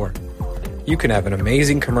seen before. You can have an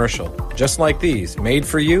amazing commercial, just like these, made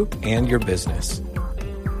for you and your business.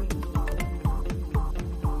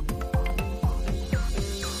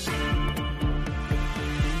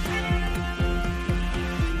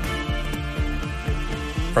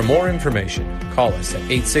 For more information, call us at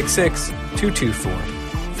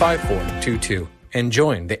 866-224-5422 and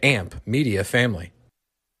join the AMP Media family.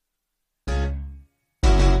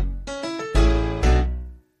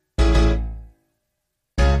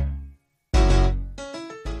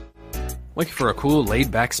 Looking for a cool,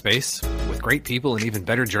 laid-back space with great people and even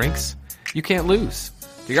better drinks? You can't lose.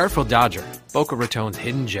 The Artful Dodger, Boca Raton's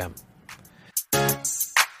hidden gem.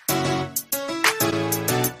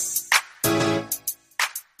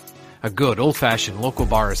 A good, old-fashioned local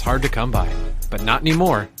bar is hard to come by, but not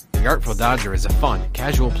anymore. The Artful Dodger is a fun,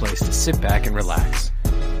 casual place to sit back and relax.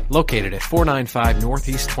 Located at 495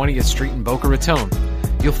 Northeast 20th Street in Boca Raton,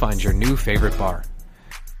 you'll find your new favorite bar.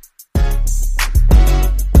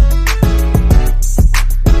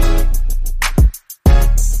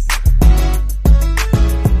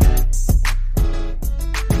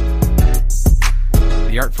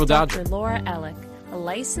 The Artful Dodger. Dr. Laura Ellick, a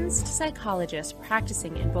licensed psychologist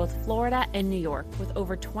practicing in both Florida and New York with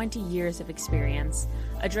over 20 years of experience,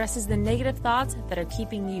 addresses the negative thoughts that are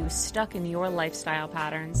keeping you stuck in your lifestyle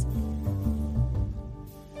patterns.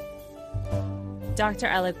 Dr.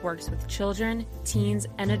 Ellick works with children, teens,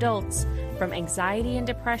 and adults, from anxiety and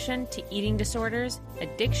depression to eating disorders,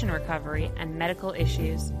 addiction recovery, and medical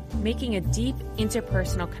issues. Making a deep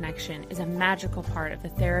interpersonal connection is a magical part of the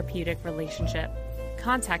therapeutic relationship.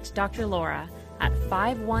 Contact Dr. Laura at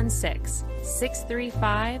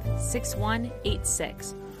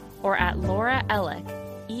 516-635-6186 or at Laura Ellick,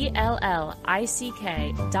 ELLICK.com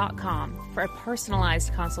for a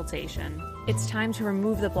personalized consultation. It's time to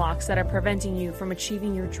remove the blocks that are preventing you from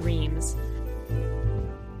achieving your dreams.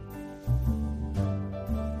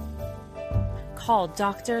 Call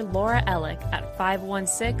Dr. Laura Ellick at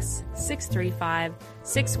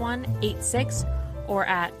 516-635-6186 or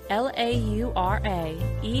at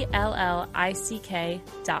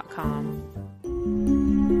LAURAELLICK.com.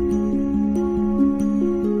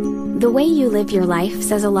 The way you live your life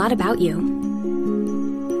says a lot about you.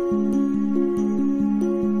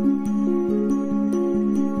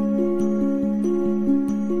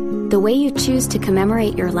 The way you choose to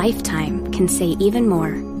commemorate your lifetime can say even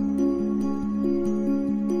more.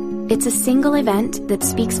 It's a single event that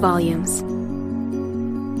speaks volumes.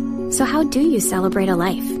 So how do you celebrate a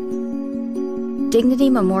life? Dignity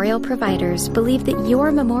Memorial providers believe that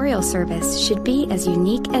your memorial service should be as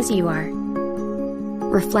unique as you are,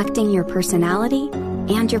 reflecting your personality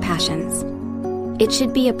and your passions. It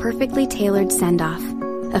should be a perfectly tailored send-off,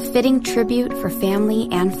 a fitting tribute for family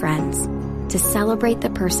and friends to celebrate the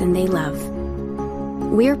person they love.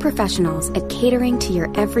 We're professionals at catering to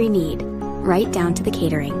your every need, right down to the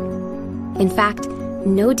catering. In fact,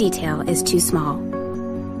 no detail is too small.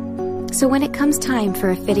 So when it comes time for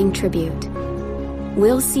a fitting tribute,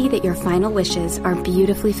 we'll see that your final wishes are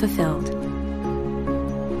beautifully fulfilled.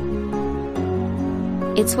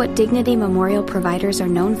 It's what Dignity Memorial providers are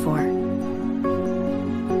known for.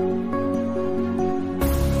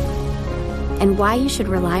 And why you should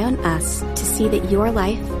rely on us to see that your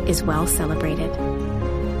life is well celebrated.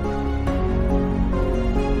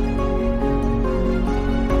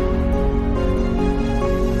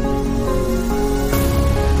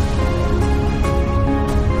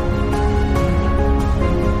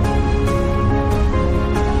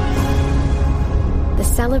 The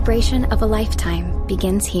celebration of a lifetime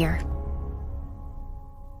begins here.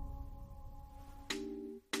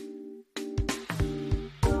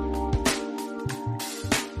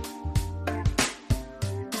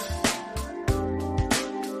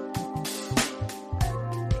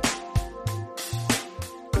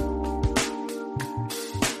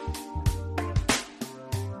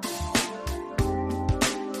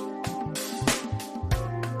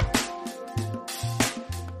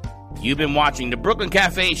 You've been watching the Brooklyn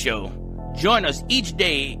Cafe Show. Join us each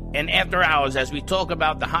day and after hours as we talk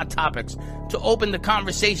about the hot topics to open the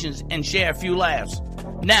conversations and share a few laughs.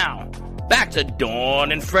 Now, back to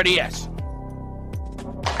Dawn and Freddie S.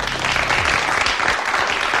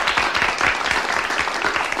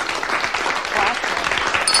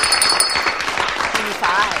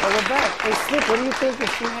 Well, we're back. Hey, Slip, what do you think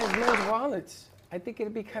if she has men's wallets? I think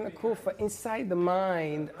it'd be kind of cool for inside the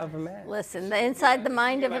mind of a man. Listen, the inside the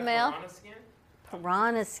mind of a male.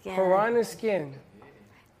 Piranha skin. Piranha skin.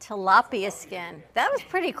 Tilapia skin. That was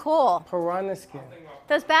pretty cool. Piranha skin.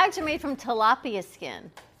 Those bags are made from tilapia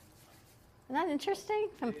skin. Isn't that interesting?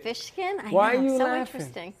 From fish skin? I Why know, are you so laughing?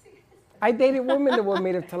 Interesting. I dated women that were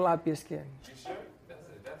made of tilapia skin.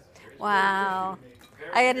 Wow.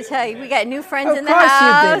 I got to tell you, we got new friends Of in the course you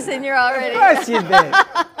house, did. and you're already. Of course you did.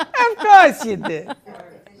 Of course you did.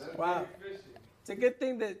 Wow. It's a good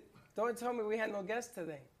thing that Dawn told me we had no guests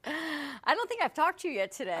today. I don't think I've talked to you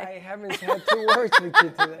yet today. I haven't had 2 words with you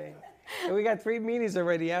today. And we got 3 meetings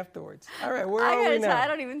already afterwards. All right, where are we now? I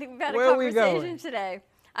don't even think we've had Where a are we conversation going? today.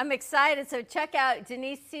 I'm excited. So check out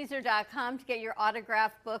DeniseCaesar.com to get your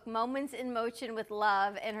autographed book, Moments in Motion with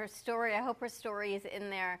Love, and her story. I hope her story is in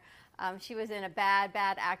there. She was in a bad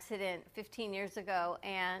accident 15 years ago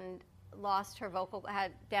and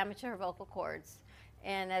had damage to her vocal cords.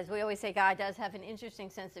 And as we always say, God does have an interesting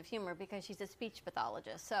sense of humor because she's a speech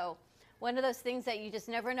pathologist. So one of those things that you just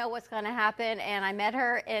never know what's going to happen. And I met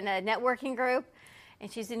her in a networking group,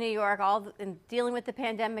 and she's in New York, and dealing with the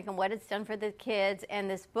pandemic and what it's done for the kids. And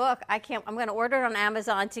this book, I'm going to order it on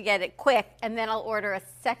Amazon to get it quick, and then I'll order a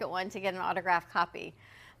second one to get an autographed copy.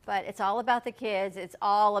 But it's all about the kids. It's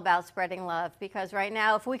all about spreading love, because right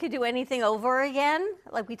now, if we could do anything over again,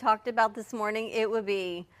 like we talked about this morning, it would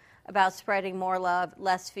be about spreading more love,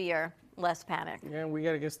 less fear, less panic. Yeah, we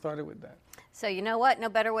got to get started with that. So you know what? No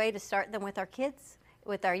better way to start than with our kids,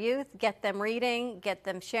 with our youth. Get them reading, get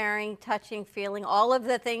them sharing, touching, feeling, all of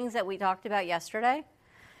the things that we talked about yesterday.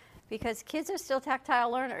 because kids are still tactile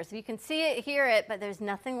learners. You can see it, hear it, but there's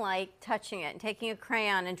nothing like touching it and taking a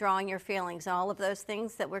crayon and drawing your feelings, all of those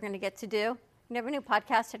things that we're going to get to do. You never knew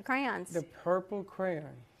podcasts had crayons. The purple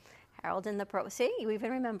crayon. Harold and the Pro. See, you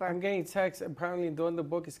even remember. I'm getting text. Apparently, Dawn the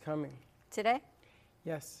Book is coming. Today?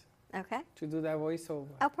 Yes. Okay. To do that voiceover.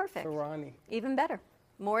 Oh, perfect. For Ronnie. Even better.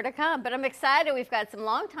 More to come. But I'm excited. We've got some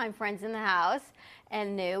longtime friends in the house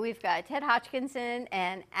and new. We've got Ted Hodgkinson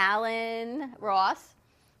and Alan Roth,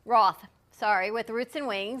 with Roots and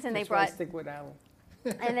Wings. And That's they why I brought stick with Alan.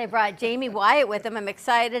 and they brought Jamie Wyatt with them. I'm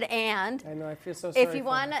excited. And I know, I feel so sorry if you for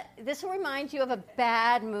want to, this will remind you of a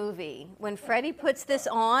bad movie. When Freddie puts this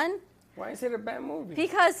on. Why is it a bad movie?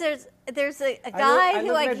 Because there's a guy I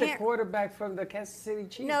who I look can't. at the quarterback from the Kansas City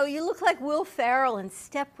Chiefs. No, you look like Will Ferrell in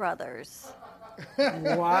Step Brothers.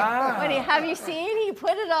 Wow. Have you seen? He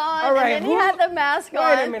put it on, All right, and then he had the mask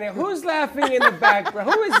on. Wait a minute. Who's laughing in the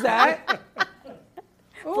background? Who is that?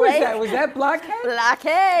 Who is that? Was that Blockhead?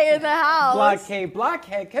 Blockhead in the house.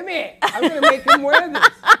 Blockhead. Come here. I'm going to make him wear this.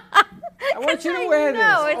 I want you to wear this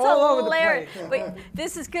No, it's all hilarious. over the place. But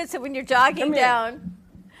this is good. So when you're jogging down,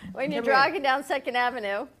 down Second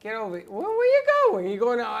Avenue, get over it. Where you going? You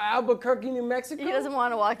going to Albuquerque, New Mexico? He doesn't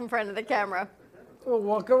want to walk in front of the camera. Well,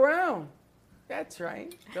 walk around. That's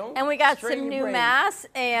right. And we got strain some your new brain. masks,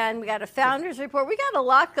 and we got a founders report. We got a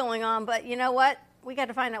lot going on, but you know what? We got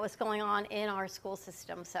to find out what's going on in our school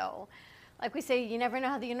system. So, like we say, you never know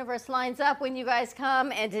how the universe lines up when you guys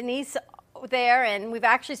come. And Denise there, and we've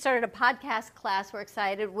actually started a podcast class. We're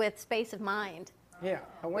excited with Space of Mind. Yeah,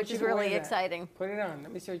 I want Which you is to wear really that. exciting. Put it on.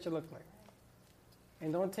 Let me see what you look like.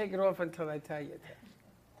 And don't take it off until I tell you to.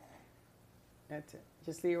 That's it.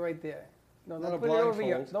 Just leave it right there. No, Not don't a put it over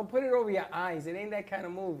your. blindfold. Don't put it over your eyes. It ain't that kind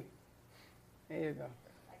of movie. There you go.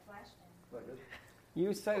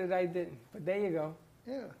 You said it, I didn't. But there you go.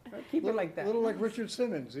 Yeah. Keep it like that. A little like Richard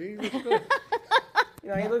Simmons. He looks good. You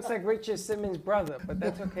know, he looks like Richard Simmons' brother, but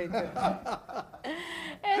that's okay too.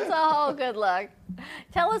 It's a whole good look.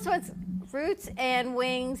 Tell us what's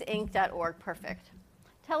rootsandwingsinc.org. Perfect.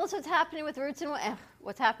 Tell us what's happening with Roots and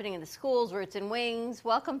what's happening in the schools, Roots and Wings.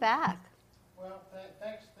 Welcome back. Well,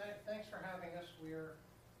 thanks for having us. We're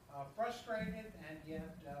frustrated and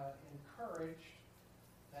yet encouraged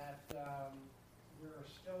that we're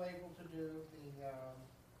still able to do the.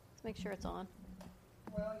 Let's make sure it's on.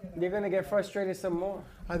 Well, You're gonna get frustrated some more.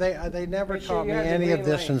 They never Make sure taught you me have the any of green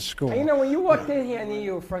this light. in school. And you know, when you walked in here, I knew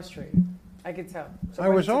you were frustrated. I could tell. I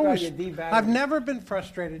Somebody was took out always. your D battery. I've never been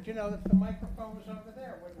frustrated. You know, if the microphone was over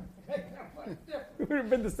there, it wouldn't make that much difference. It would have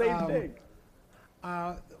been the same thing.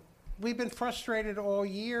 We've been frustrated all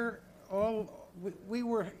year. We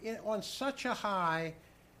were on such a high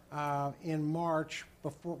in March,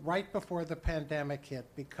 right before the pandemic hit,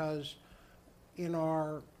 because in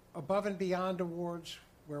our Above and Beyond Awards,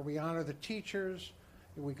 where we honor the teachers,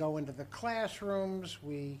 we go into the classrooms,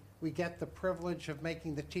 we get the privilege of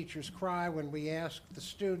making the teachers cry when we ask the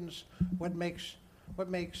students what makes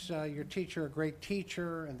your teacher a great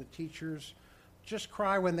teacher, and the teachers just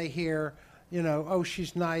cry when they hear, you know, oh,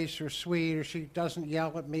 she's nice or sweet, or she doesn't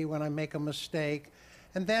yell at me when I make a mistake.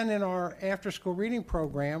 And then in our after-school reading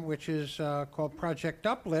program, which is called Project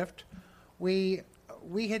Uplift, we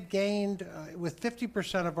had gained, with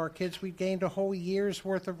 50% of our kids, we gained a whole year's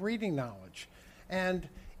worth of reading knowledge. And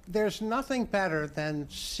there's nothing better than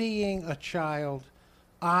seeing a child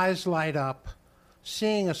eyes light up,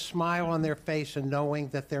 seeing a smile on their face and knowing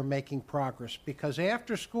that they're making progress. Because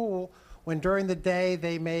after school, when during the day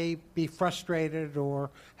they may be frustrated or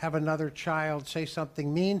have another child say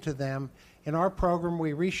something mean to them, in our program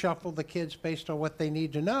we reshuffle the kids based on what they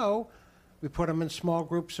need to know. We put them in small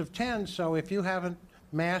groups of 10, so if you haven't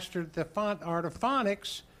mastered the art of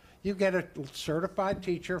phonics, you get a certified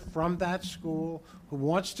teacher from that school who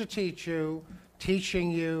wants to teach you,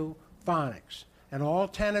 teaching you phonics. And all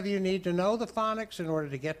 10 of you need to know the phonics in order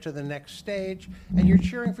to get to the next stage, and you're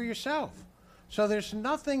cheering for yourself. So there's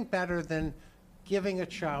nothing better than giving a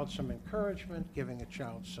child some encouragement, giving a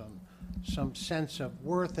child some sense of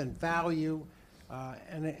worth and value,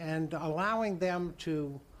 and allowing them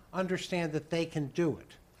to understand that they can do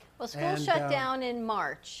it. Well, school shut down in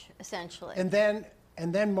March, essentially. And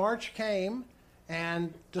then March came,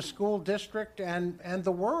 and the school district and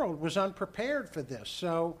the world was unprepared for this.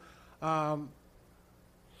 So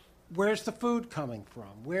where's the food coming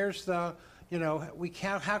from? Where's the, you know,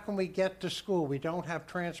 how can we get to school? We don't have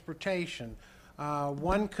transportation.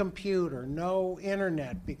 One computer, no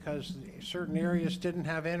internet, because certain areas didn't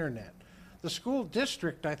have internet. The school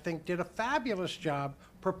district, I think, did a fabulous job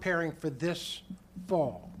preparing for this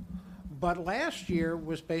fall. But last year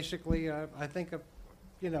was basically, I think,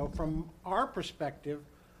 you know, from our perspective,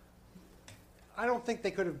 I don't think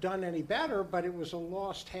they could have done any better, but it was a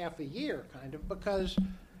lost half a year, kind of, because,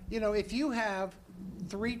 if you have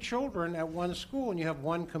 3 children at one school and you have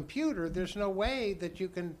one computer, there's no way that you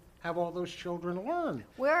can have all those children learn.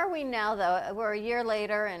 Where are we now, though? We're a year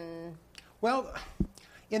later, and Well,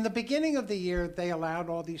 in the beginning of the year, they allowed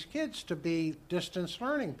all these kids to be distance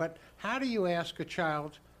learning, but how do you ask a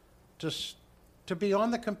child to be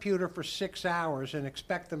on the computer for 6 hours and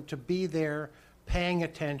expect them to be there paying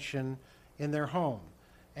attention in their home?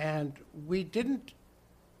 And we didn't,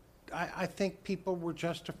 I think people were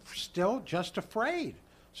still just afraid.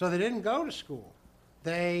 So they didn't go to school.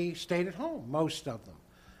 They stayed at home, most of them.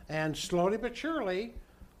 And slowly but surely,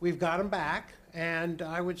 we've got them back. And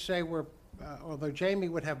I would say although Jamie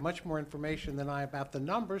would have much more information than I about the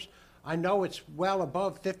numbers, I know it's well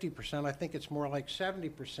above 50%. I think it's more like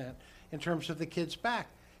 70% in terms of the kids back.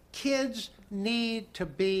 Kids need to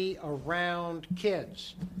be around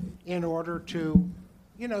kids in order to,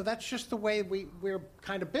 that's just the way we're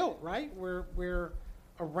kind of built, right? We're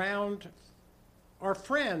around our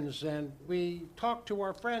friends, and we talk to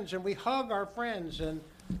our friends, and we hug our friends, and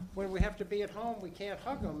when we have to be at home, we can't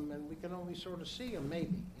hug them, and we can only sort of see them,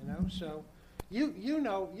 maybe, So you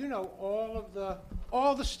know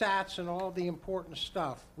all the stats and all the important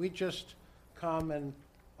stuff. We just come and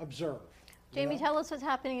observe. Jamie, tell us what's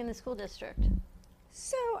happening in the school district.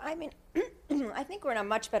 So, I mean, I think we're in a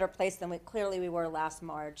much better place than we were last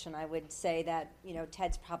March, and I would say that,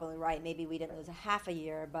 Ted's probably right. Maybe we didn't lose a half a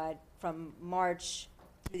year, but from March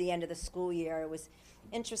through the end of the school year, it was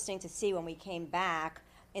interesting to see when we came back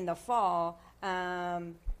in the fall,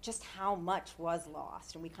 just how much was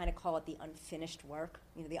lost. And we kind of call it the unfinished work.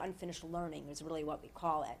 The unfinished learning is really what we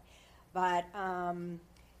call it. But,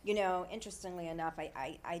 interestingly enough,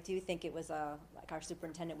 I do think it was like our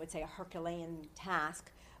superintendent would say, a Herculean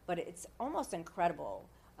task, but it's almost incredible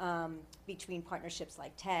between partnerships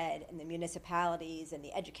like TED and the municipalities and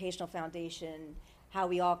the Educational Foundation, how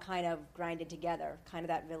we all kind of grinded together, kind of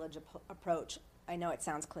that village approach. I know it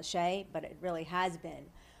sounds cliche, but it really has been.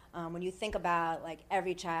 When you think about like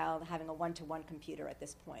every child having a one-to-one computer at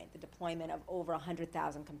this point, the deployment of over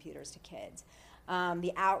 100,000 computers to kids,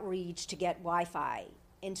 the outreach to get Wi-Fi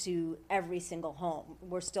into every single home.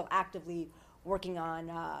 We're still actively working on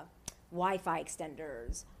Wi-Fi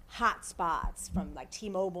extenders, hotspots from like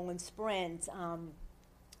T-Mobile and Sprint,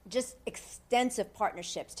 just extensive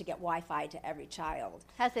partnerships to get Wi-Fi to every child.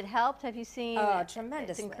 Has it helped? Have you seen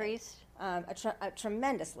tremendously. It's increased?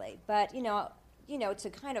 Tremendously. But, to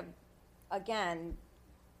kind of, again,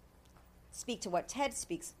 speak to what Ted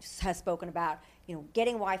has spoken about,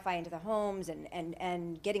 getting Wi-Fi into the homes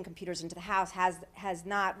and getting computers into the house has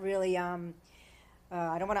not really, I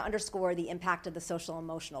don't want to underscore the impact of the social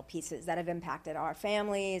emotional pieces that have impacted our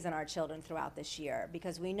families and our children throughout this year,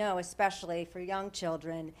 because we know, especially for young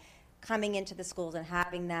children, coming into the schools and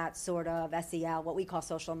having that sort of SEL, what we call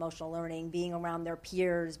social emotional learning, being around their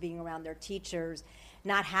peers, being around their teachers,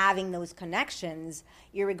 not having those connections,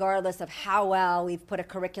 irregardless of how well we've put a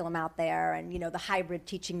curriculum out there and, the hybrid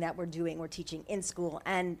teaching that we're doing, we're teaching in school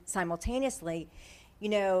and simultaneously,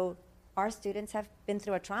 our students have been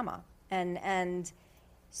through a trauma. And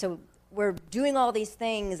so we're doing all these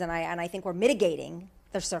things, and I think we're mitigating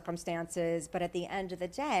the circumstances, but at the end of the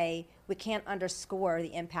day, we can't underscore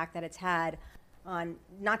the impact that it's had on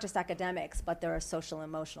not just academics, but their social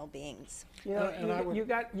emotional beings. You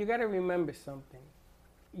got to remember something.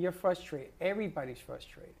 You're frustrated. Everybody's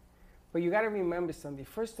frustrated. But you got to remember something.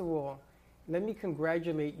 First of all, let me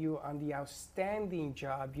congratulate you on the outstanding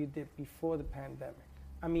job you did before the pandemic.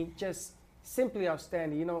 I mean, just simply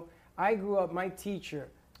outstanding. I grew up, my teacher,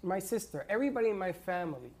 my sister, everybody in my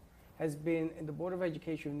family has been in the Board of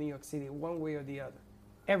Education of New York City one way or the other.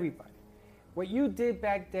 Everybody. What you did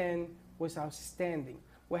back then was outstanding.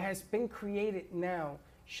 What has been created now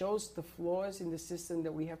shows the flaws in the system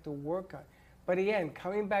that we have to work on. But again,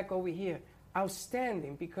 coming back over here,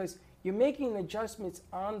 outstanding, because you're making adjustments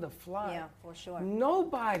on the fly. Yeah, for sure.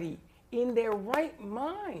 Nobody in their right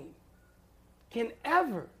mind can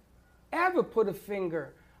ever put a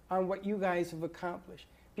finger on what you guys have accomplished.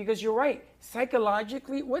 Because you're right,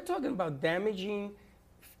 psychologically, we're talking about damaging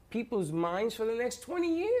people's minds for the next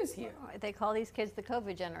 20 years here. They call these kids the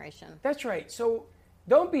COVID generation. That's right. So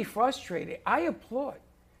don't be frustrated. I applaud,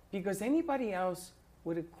 because anybody else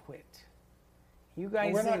would have quit. You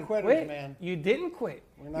guys we're didn't not quitters, quit. man. You didn't quit.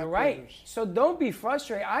 We're not You're right. quitters. So don't be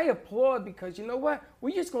frustrated. I applaud, because you know what?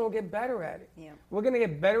 We're just going to get better at it. Yeah. We're going to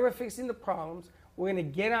get better at fixing the problems. We're going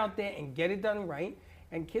to get out there and get it done right.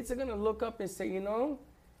 And kids are going to look up and say,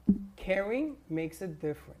 caring makes a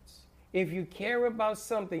difference. If you care about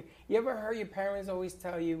something, you ever heard your parents always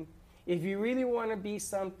tell you, If you really want to be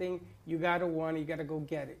something, you got to want it, you got to go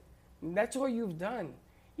get it. And that's all you've done.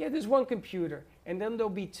 Yeah, there's one computer, and then there'll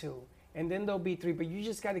be two, and then there'll be three, but you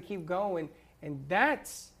just got to keep going. And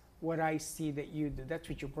that's what I see that you do. That's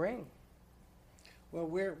what you bring. Well,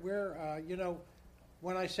 we're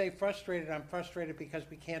when I say frustrated, I'm frustrated because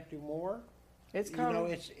we can't do more. It's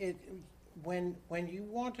coming. When you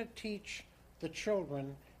want to teach the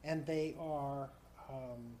children and they are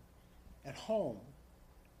at home,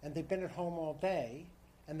 and they've been at home all day,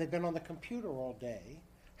 and they've been on the computer all day,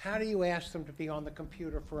 how do you ask them to be on the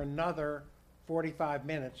computer for another 45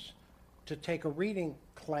 minutes to take a reading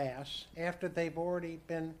class after they've already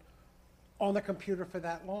been on the computer for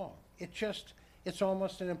that long? It's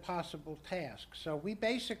almost an impossible task. So we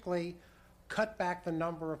basically cut back the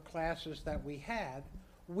number of classes that we had.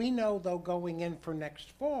 We know, though, going in for next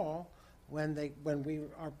fall, when we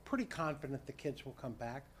are pretty confident the kids will come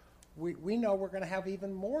back, we know we're going to have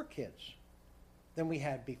even more kids than we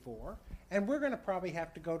had before, and we're going to probably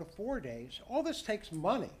have to go to 4 days. All this takes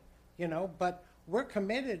money, but we're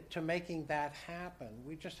committed to making that happen.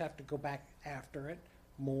 We just have to go back after it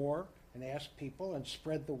more and ask people and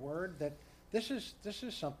spread the word that this is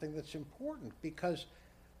something that's important, because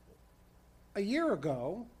a year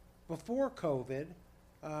ago, before COVID,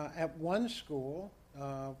 at one school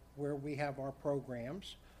where we have our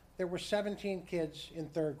programs, there were 17 kids in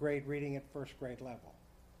third grade reading at first grade level.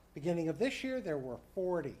 Beginning of this year, there were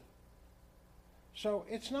 40. So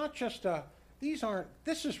it's not just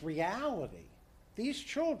this is reality. These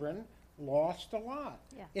children lost a lot.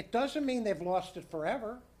 Yeah. It doesn't mean they've lost it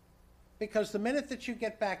forever, because the minute that you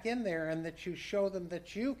get back in there and that you show them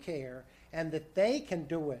that you care and that they can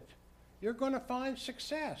do it, you're going to find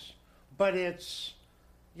success. But it's,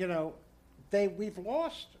 we've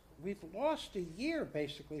lost a year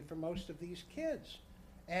basically for most of these kids,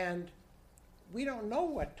 and we don't know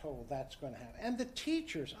what toll that's going to have. And the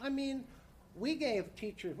teachers, we gave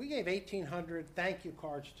 1,800 thank you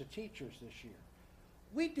cards to teachers this year.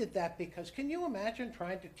 We did that because, can you imagine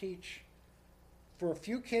trying to teach for a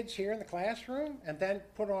few kids here in the classroom and then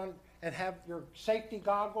put on and have your safety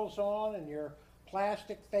goggles on and your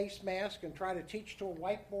plastic face mask and try to teach to a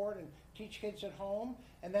whiteboard and teach kids at home,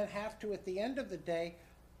 and then have to, at the end of the day,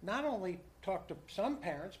 not only talk to some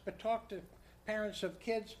parents, but talk to parents of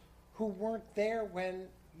kids who weren't there when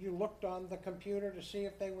you looked on the computer to see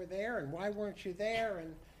if they were there, and why weren't you there,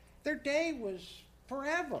 and their day was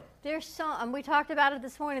forever. We talked about it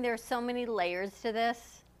this morning, there are so many layers to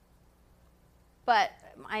this, but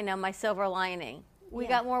I know my silver lining. We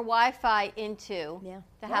got more Wi-Fi into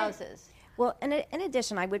the houses. Well, in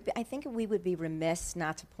addition, I think we would be remiss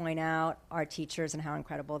not to point out our teachers and how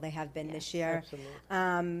incredible they have been this year.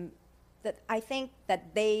 Absolutely. That I think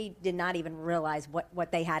that they did not even realize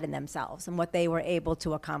what they had in themselves and what they were able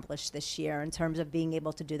to accomplish this year in terms of being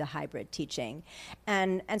able to do the hybrid teaching.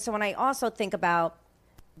 And so when I also think about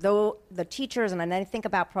the teachers, and then I think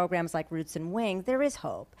about programs like Roots and Wings, there is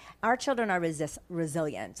hope. Our children are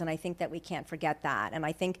resilient, and I think that we can't forget that. And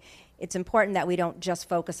I think it's important that we don't just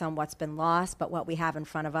focus on what's been lost, but what we have in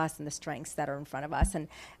front of us and the strengths that are in front of us. And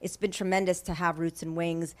it's been tremendous to have Roots and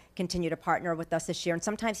Wings continue to partner with us this year. And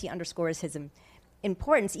sometimes he underscores his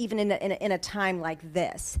importance even in a time like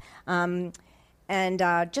this. And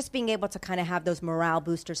just being able to kind of have those morale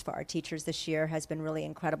boosters for our teachers this year has been really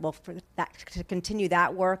incredible for that, to continue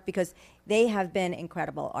that work, because they have been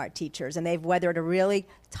incredible, our teachers, and they've weathered a really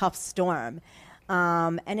tough storm.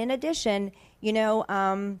 And in addition,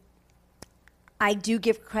 I do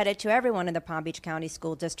give credit to everyone in the Palm Beach County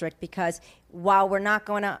School District, because while we're not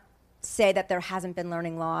going to say that there hasn't been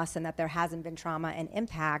learning loss and that there hasn't been trauma and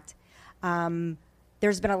impact,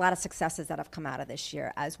 there's been a lot of successes that have come out of this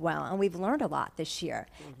year as well, and we've learned a lot this year.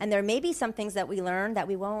 Mm-hmm. And there may be some things that we learned that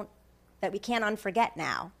we can't unforget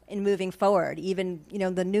now in moving forward. Even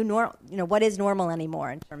the new normal, what is normal anymore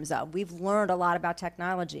in terms of, we've learned a lot about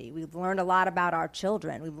technology. We've learned a lot about our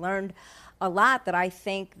children. We've learned a lot that I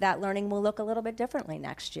think that learning will look a little bit differently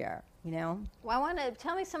next year. Well, I want to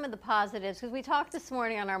tell me some of the positives, because we talked this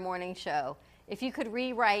morning on our morning show. If you could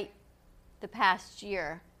rewrite the past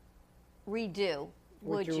year, redo.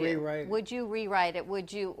 Would you rewrite it? Would you rewrite it?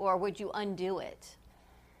 Would you undo it?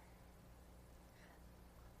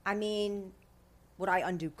 Would I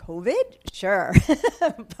undo COVID? Sure.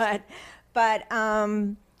 but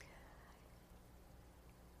I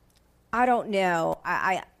don't know.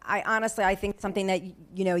 I honestly, I think something that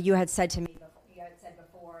you had said to me, you had said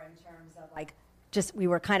before in terms of like we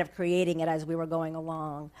were kind of creating it as we were going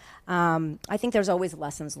along. I think there's always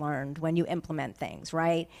lessons learned when you implement things,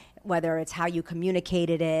 right? Whether it's how you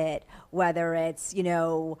communicated it, whether it's,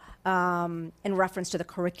 in reference to the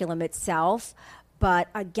curriculum itself. But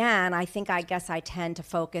again, I guess I tend to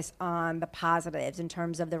focus on the positives in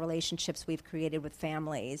terms of the relationships we've created with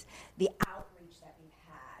families, the outreach that we've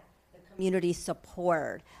had, the community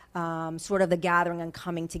support, sort of the gathering and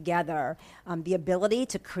coming together, the ability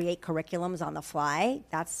to create curriculums on the fly.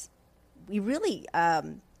 We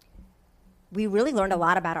really learned a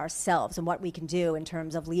lot about ourselves and what we can do in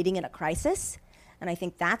terms of leading in a crisis. And I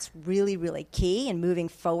think that's really, really key in moving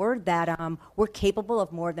forward, that we're capable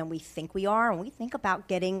of more than we think we are. And we think about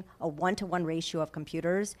getting a 1-to-1 ratio of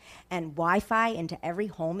computers and Wi-Fi into every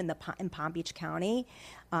home in Palm Beach County,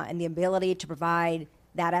 and the ability to provide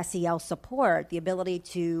that SEL support, the ability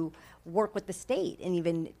to work with the state, and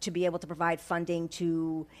even to be able to provide funding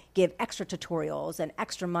to give extra tutorials and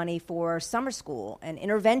extra money for summer school and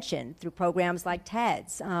intervention through programs like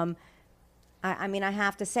TEDS. I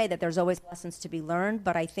have to say that there's always lessons to be learned,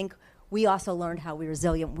 but I think we also learned how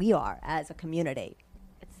resilient we are as a community.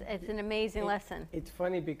 It's an amazing lesson. It's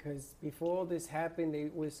funny because before all this happened, there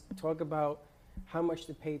was talk about how much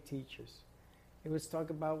to pay teachers. There was talk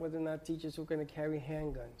about whether or not teachers were going to carry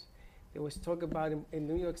handguns. There was talk about in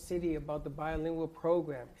New York City about the bilingual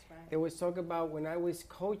program. Right. There was talk about when I was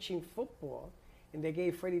coaching football, and they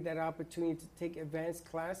gave Freddie that opportunity to take advanced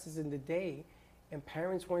classes in the day, and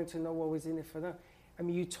parents wanted to know what was in it for them. I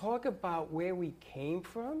mean, you talk about where we came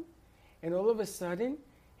from, and all of a sudden,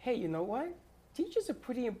 hey, you know what? Teachers are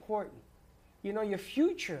pretty important. Your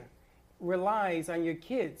future relies on your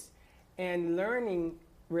kids, and learning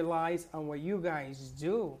relies on what you guys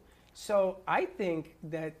do. So I think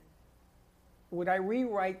that, would I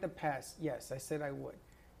rewrite the past? Yes, I said I would.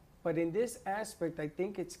 But in this aspect, I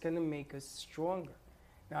think it's going to make us stronger.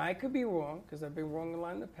 Now, I could be wrong, because I've been wrong a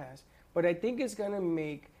lot in the past, but I think it's going to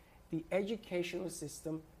make the educational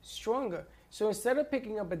system stronger. So instead of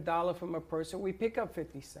picking up $1 from a person, we pick up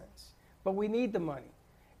 50 cents. But we need the money.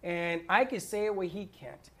 And I can say it where he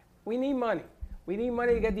can't. We need money. We need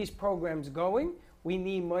money to get these programs going. We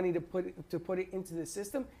need money to put it into the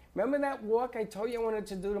system. Remember that walk I told you I wanted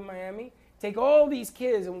to do to Miami? Take all these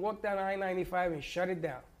kids and walk down I-95 and shut it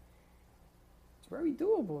down. It's very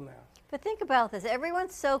doable now. But think about this.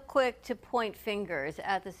 Everyone's so quick to point fingers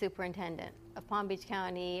at the superintendent of Palm Beach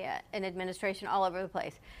County and administration all over the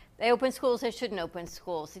place. They open schools, they shouldn't open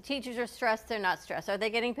schools. The teachers are stressed, they're not stressed. Are they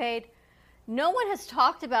getting paid? No one has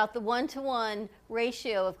talked about the 1-to-1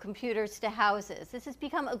 ratio of computers to houses. This has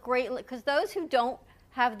become a great, because those who don't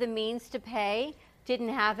have the means to pay, didn't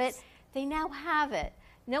have it, they now have it.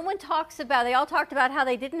 No one talks about, they all talked about how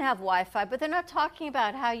they didn't have Wi-Fi, but they're not talking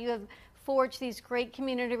about how you have forged these great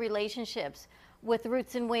community relationships with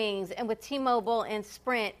Roots and Wings and with T-Mobile and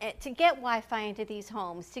Sprint to get Wi-Fi into these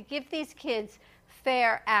homes, to give these kids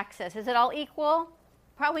fair access. Is it all equal?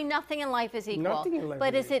 Probably nothing in life is equal. Nothing in life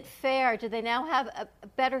but is is it fair? Do they now have a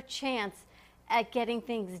better chance at getting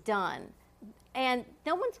things done? And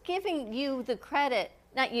no one's giving you the credit,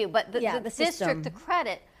 not you, but the district system. the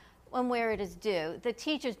credit on where it is due. The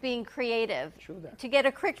teachers being creative to get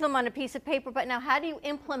a curriculum on a piece of paper, but now how do you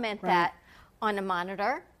implement that on a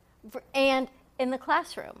monitor and in the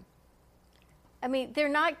classroom? I mean, they're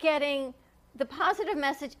not getting the positive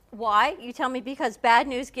message. Why? You tell me, because bad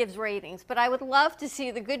news gives ratings. But I would love to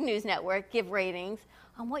see the Good News Network give ratings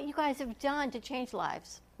on what you guys have done to change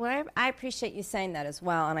lives. Well, I appreciate you saying that as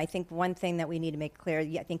well. And I think one thing that we need to make clear,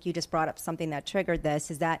 I think you just brought up something that triggered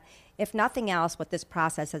this, is that if nothing else, what this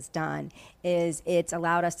process has done is it's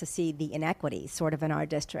allowed us to see the inequities sort of in our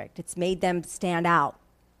district. It's made them stand out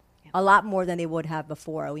a lot more than they would have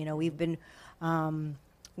before. We've been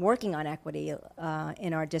working on equity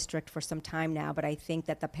in our district for some time now, but I think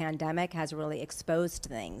that the pandemic has really exposed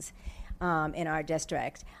things in our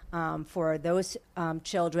district for those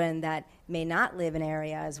children that may not live in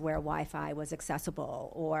areas where Wi-Fi was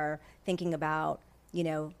accessible, or thinking about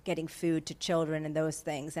getting food to children and those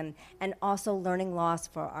things. And also learning loss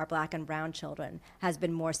for our Black and brown children has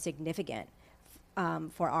been more significant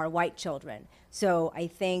for our white children. So I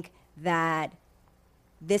think that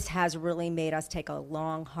this has really made us take a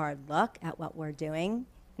long, hard look at what we're doing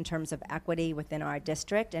in terms of equity within our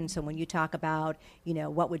district. And so when you talk about,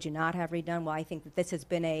 what would you not have redone? Well, I think that this has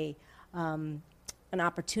been an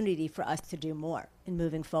opportunity for us to do more in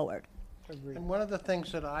moving forward. Agreed. And one of the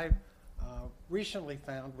things that I've recently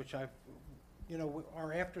found, which I've,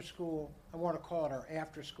 our after school, I want to call it our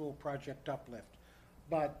after school Project Uplift.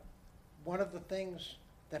 But one of the things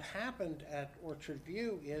that happened at Orchard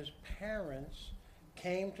View is parents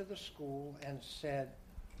came to the school and said,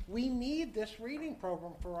 we need this reading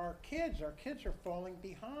program for our kids. Our kids are falling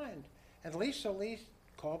behind. And Lisa Lee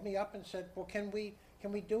called me up and said, well,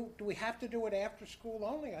 do we have to do it after school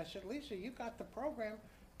only? I said, Lisa, you got the program.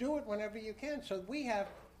 Do it whenever you can. So we have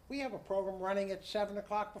a program running at 7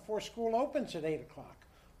 o'clock before school opens at 8 o'clock.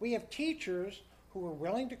 We have teachers who are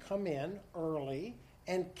willing to come in early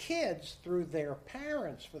and kids through their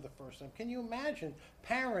parents for the first time. Can you imagine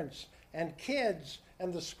parents and kids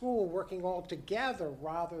and the school working all together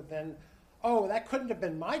rather than, oh, that couldn't have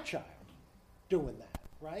been my child doing that,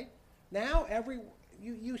 right? Now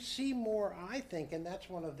you see more, I think, and that's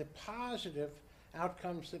one of the positive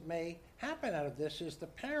outcomes that may happen out of this, is the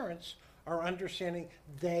parents are understanding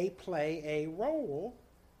they play a role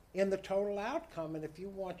in the total outcome. And if you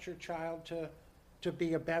want your child to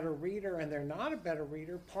be a better reader and they're not a better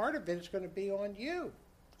reader, part of it is going to be on you,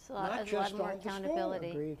 not just on the school.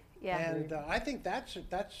 Agreed. Yeah. And I think that's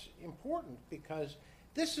important, because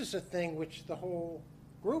this is a thing which the whole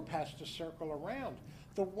group has to circle around.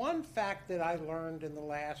 The one fact that I learned in the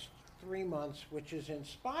last 3 months, which is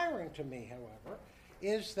inspiring to me, however,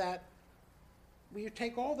 is that when you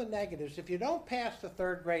take all the negatives, if you don't pass the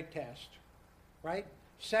third grade test, right,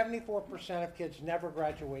 74% of kids never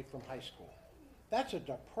graduate from high school. That's a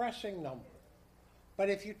depressing number. But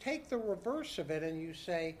if you take the reverse of it and you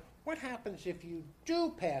say, what happens if you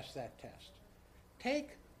do pass that test? Take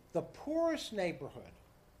the poorest neighborhood.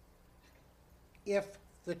 If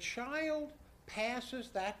the child passes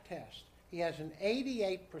that test, he has an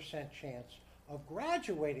 88% chance of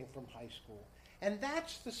graduating from high school. And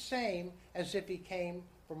that's the same as if he came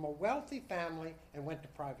from a wealthy family and went to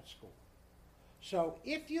private school. So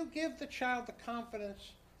if you give the child the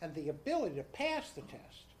confidence and the ability to pass the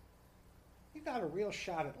test, you got a real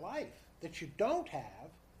shot at life that you don't have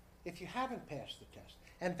if you haven't passed the test.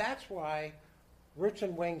 And that's why Roots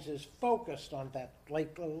and Wings is focused on that,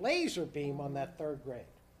 like a laser beam on that third grade.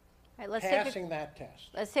 All right, passing that test.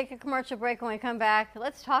 Let's take a commercial break. When we come back,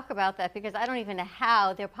 let's talk about that, because I don't even know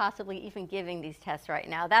how they're possibly even giving these tests right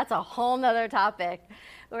now. That's a whole nother topic.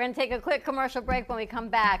 We're going to take a quick commercial break. When we come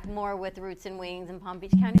back, more with Roots and Wings in Palm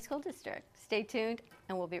Beach County School District. Stay tuned,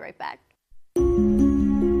 and we'll be right back.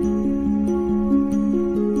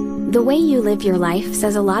 The way you live your life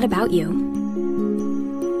says a lot about you.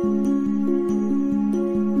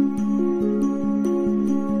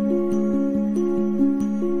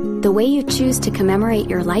 The way you choose to commemorate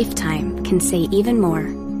your lifetime can say even more.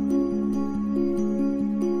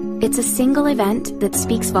 It's a single event that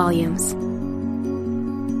speaks volumes.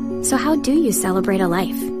 So how do you celebrate a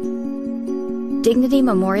life? Dignity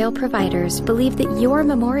Memorial providers believe that your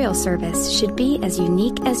memorial service should be as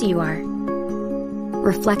unique as you are,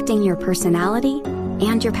 reflecting your personality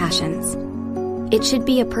and your passions. It should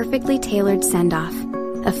be a perfectly tailored send-off,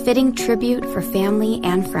 a fitting tribute for family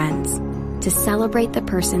and friends, to celebrate the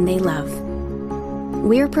person they love.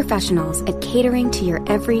 We're professionals at catering to your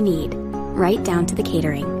every need, right down to the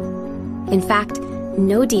catering. In fact,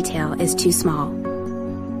 no detail is too small.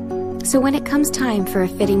 So when it comes time for a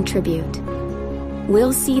fitting tribute,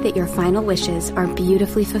 we'll see that your final wishes are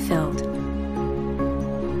beautifully fulfilled.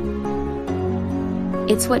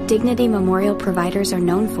 It's what Dignity Memorial providers are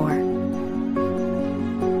known for.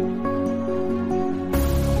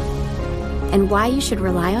 And why you should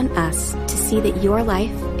rely on us to see that your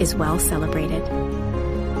life is well celebrated.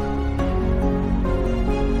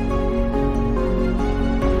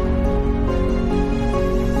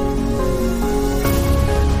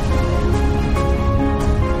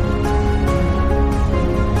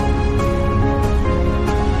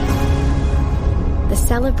 The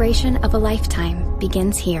celebration of a lifetime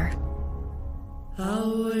begins here.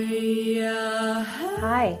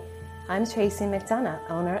 Hi, I'm Tracy McDonough,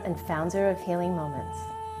 owner and founder of Healing Moments.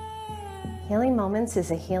 Healing Moments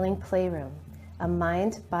is a healing playroom, a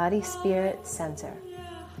mind, body, spirit center.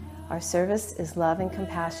 Our service is love and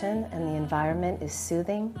compassion, and the environment is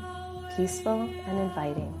soothing, peaceful, and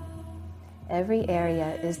inviting. Every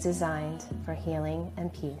area is designed for healing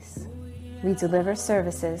and peace. We deliver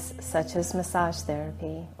services such as massage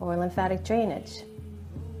therapy or lymphatic drainage,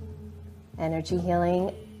 energy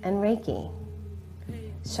healing and Reiki,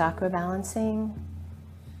 chakra balancing,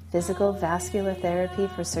 physical vascular therapy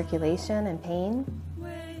for circulation and pain,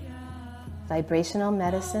 vibrational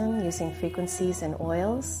medicine using frequencies and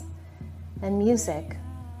oils, and music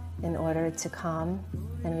in order to calm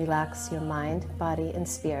and relax your mind, body, and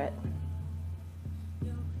spirit.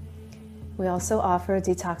 We also offer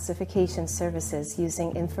detoxification services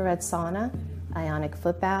using infrared sauna, ionic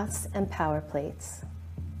foot baths, and power plates.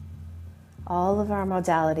 All of our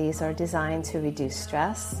modalities are designed to reduce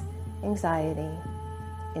stress, anxiety,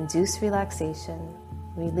 induce relaxation,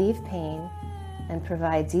 relieve pain, and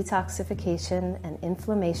provide detoxification and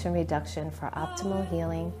inflammation reduction for optimal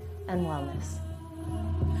healing and wellness.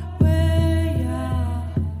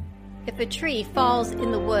 If a tree falls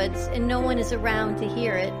in the woods and no one is around to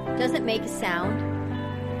hear it, does it make a sound?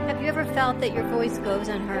 Have you ever felt that your voice goes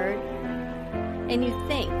unheard? And you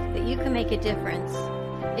think that you can make a difference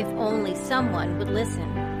if only someone would listen.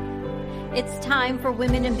 It's time for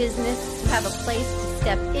women in business to have a place to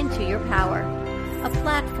step into your power, a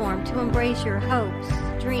platform to embrace your hopes,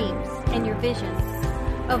 dreams, and your visions,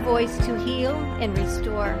 a voice to heal and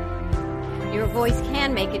restore. Your voice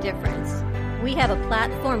can make a difference. We have a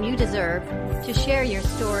platform you deserve to share your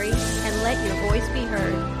story and let your voice be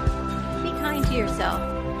heard. Be kind to yourself.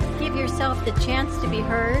 Give yourself the chance to be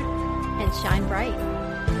heard and shine bright.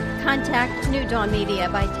 Contact New Dawn Media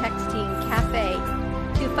by texting CAFE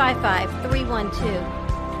to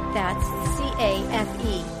 55312. That's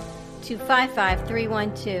CAFE to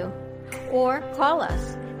 55312. Or call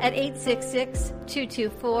us at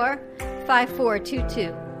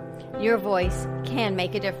 866-224-5422. Your voice can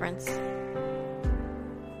make a difference.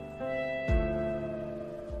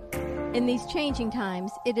 In these changing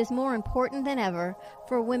times, it is more important than ever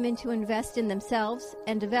for women to invest in themselves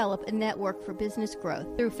and develop a network for business growth.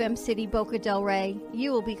 Through FemCity Boca del Rey,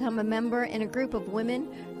 you will become a member in a group of women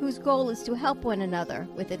whose goal is to help one another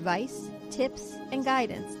with advice, tips, and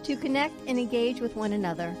guidance to connect and engage with one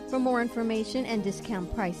another. For more information and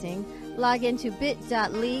discount pricing, log into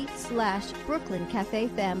bit.ly/Brooklyn Cafe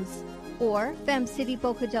Femmes or FemCity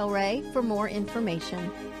Boca del Rey for more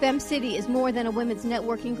information. FemCity is more than a women's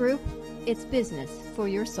networking group. It's business for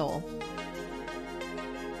your soul.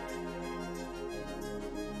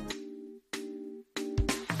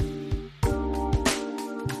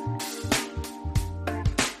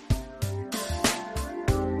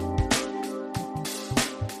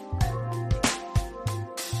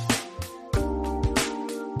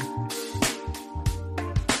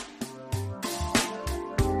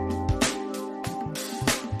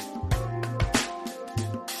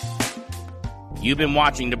 You've been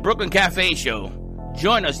watching the Brooklyn Cafe Show.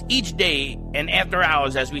 Join us each day and after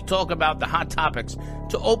hours as we talk about the hot topics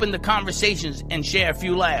to open the conversations and share a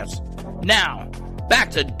few laughs. Now,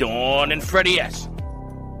 back to Dawn and Freddie S.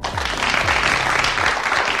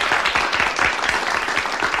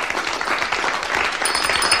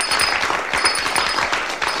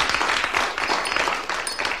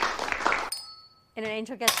 And an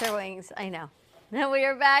angel gets their wings, I know. Now we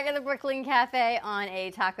are back at the Brooklyn Cafe on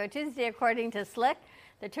a Taco Tuesday, according to Slick.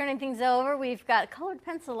 They're turning things over. We've got colored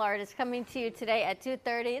pencil artists coming to you today at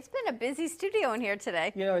 2:30. It's been a busy studio in here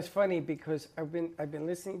today. You know, it's funny because I've been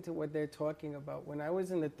listening to what they're talking about. When I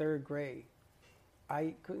was in the 3rd grade,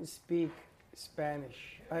 I couldn't speak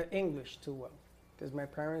English too well because my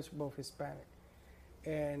parents were both Hispanic.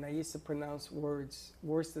 And I used to pronounce words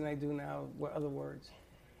worse than I do now with other words.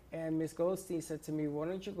 And Miss Goldstein said to me, why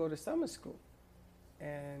don't you go to summer school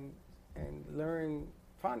and learn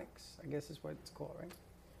phonics, I guess is what it's called, right?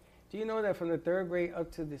 Do you know that from the 3rd grade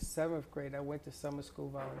up to the 7th grade, I went to summer school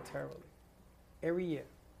voluntarily, every year.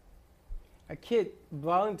 A kid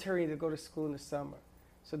volunteering to go to school in the summer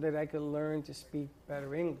so that I could learn to speak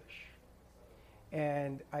better English.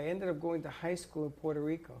 And I ended up going to high school in Puerto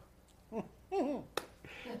Rico.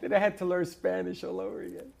 Then I had to learn Spanish all over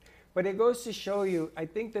again. But it goes to show you, I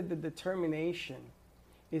think that the determination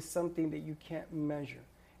is something that you can't measure.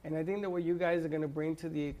 And I think that what you guys are going to bring to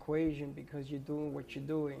the equation, because you're doing what you're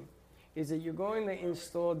doing, is that you're going to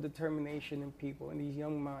install determination in people, in these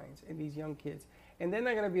young minds, in these young kids. And they're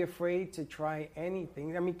not going to be afraid to try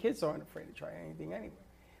anything. I mean, kids aren't afraid to try anything anyway.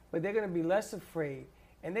 But they're going to be less afraid,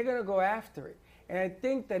 and they're going to go after it. And I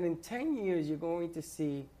think that in 10 years, you're going to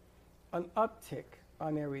see an uptick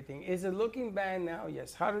on everything. Is it looking bad now?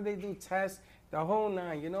 Yes. How do they do tests? The whole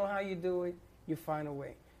 9. You know how you do it? You find a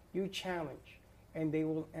way. You challenge, and they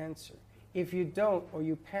will answer. If you don't, or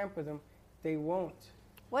you pamper them, they won't.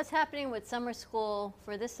 What's happening with summer school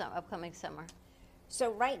for this upcoming summer?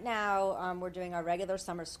 So right now, we're doing our regular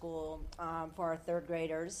summer school for our 3rd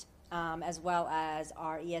graders, as well as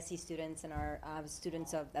our ESE students and our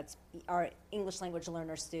students that's our English language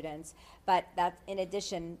learner students. But that, in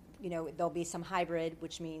addition, there'll be some hybrid,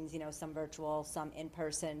 which means, some virtual, some in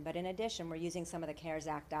person. But in addition, we're using some of the CARES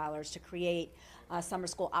Act dollars to create summer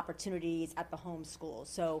school opportunities at the home schools.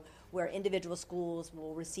 So where individual schools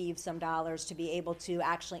will receive some dollars to be able to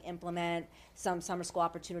actually implement some summer school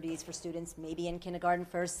opportunities for students, maybe in kindergarten,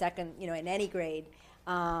 1st, 2nd, in any grade.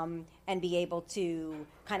 And be able to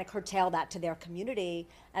kind of curtail that to their community,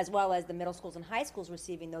 as well as the middle schools and high schools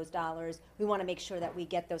receiving those dollars. We want to make sure that we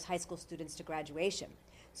get those high school students to graduation.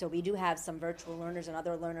 So we do have some virtual learners and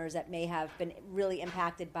other learners that may have been really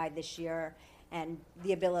impacted by this year and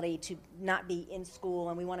the ability to not be in school,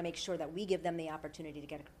 and we want to make sure that we give them the opportunity to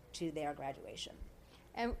get to their graduation.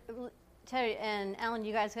 And Terry and Alan,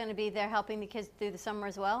 you guys going to be there helping the kids through the summer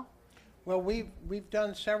as well? Well, we've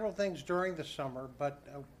done several things during the summer, but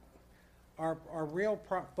our real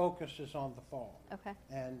focus is on the fall. Okay.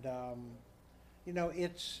 And you know,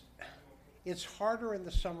 it's harder in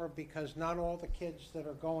the summer because not all the kids that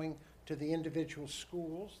are going to the individual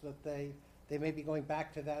schools, that they may be going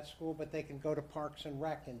back to that school, but they can go to Parks and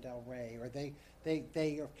Rec in Delray, or they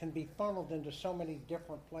can be funneled into so many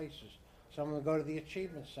different places. Some will go to the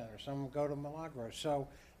Achievement Center, some will go to Milagros. So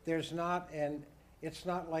there's not, and it's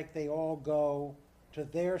not like they all go to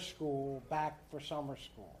their school back for summer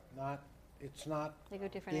school. It's not They go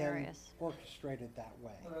different been areas. orchestrated that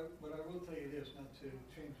way. But I will tell you this, not to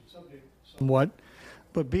change the subject somewhat,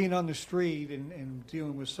 but being on the street and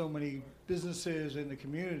dealing with so many businesses in the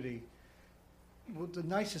community, well, the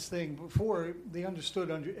nicest thing before, they understood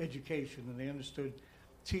education and they understood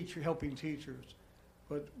helping teachers.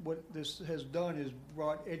 But what this has done is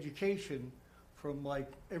brought education from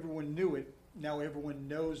like everyone knew it, now everyone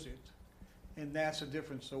knows it. And that's a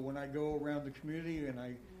difference. So when I go around the community and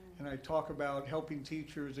I talk about helping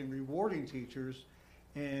teachers and rewarding teachers,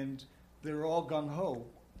 and they're all gung-ho.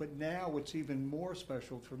 But now what's even more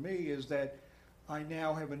special for me is that I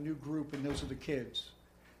now have a new group, and those are the kids.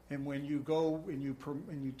 And when you go and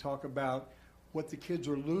you talk about what the kids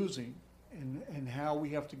are losing and how we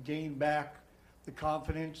have to gain back the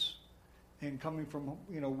confidence, and coming from,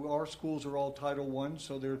 our schools are all Title I,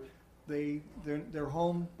 so they're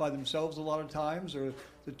home by themselves a lot of times, or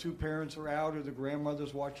the two parents are out, or the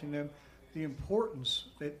grandmother's watching them. The importance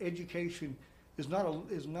that education is not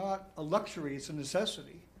a luxury; it's a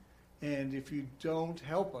necessity. And if you don't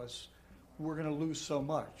help us, we're going to lose so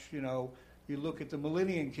much. You look at the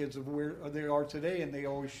millennium kids of where they are today, and they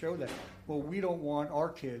always show that. Well, we don't want our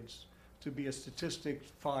kids to be a statistic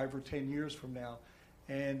 5 or 10 years from now.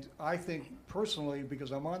 And I think personally,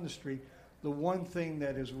 because I'm on the street, the one thing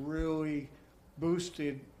that has really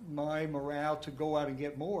boosted my morale to go out and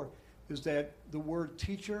get more is that the word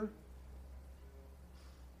teacher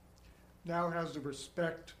now has the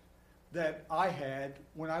respect that I had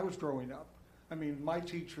when I was growing up. I mean, my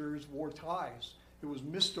teachers wore ties. It was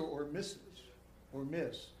Mr. or Mrs. or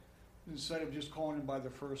Miss, instead of just calling them by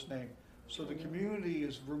their first name. So the community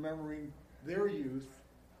is remembering their youth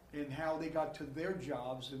and how they got to their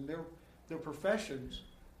jobs and their professions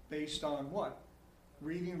based on what?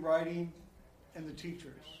 Reading, writing, and the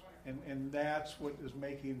teachers. And that's what is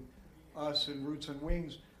making us in Roots and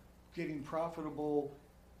Wings getting profitable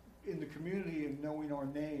in the community and knowing our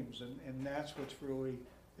names. And that's what's really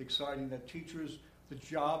exciting, that teachers, the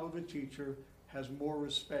job of a teacher has more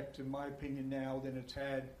respect, in my opinion, now than it's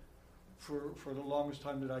had for the longest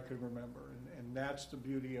time that I could remember. And that's the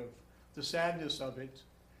beauty of, the sadness of it,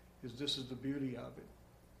 is this is the beauty of it.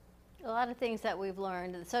 A lot of things that we've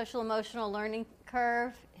learned. The social emotional learning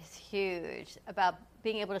curve is huge about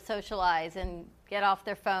being able to socialize and get off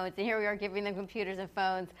their phones. And here we are giving them computers and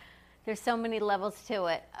phones. There's so many levels to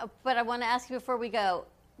it. But I want to ask you before we go,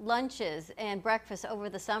 lunches and breakfast over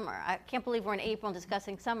the summer. I can't believe we're in April and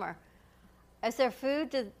discussing summer. Is there food?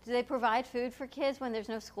 Do they provide food for kids when there's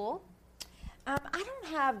no school? I don't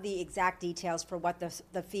have the exact details for what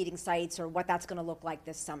the feeding sites or what that's going to look like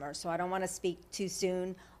this summer, so I don't want to speak too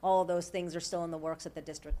soon. All of those things are still in the works at the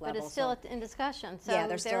district level. But it's still in discussion. So yeah,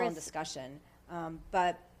 they're still in discussion.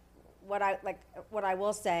 But what I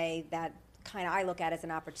will say that kind of I look at as an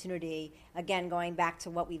opportunity, again, going back to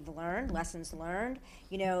what we've learned, lessons learned.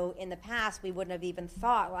 In the past, we wouldn't have even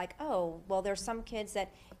thought like, oh, well, there's some kids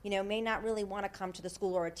that, may not really want to come to the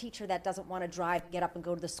school, or a teacher that doesn't want to drive, get up and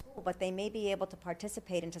go to the school, but they may be able to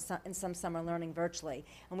participate in some summer learning virtually.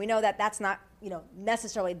 And we know that that's not,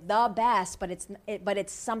 necessarily the best, but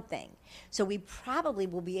it's something. So we probably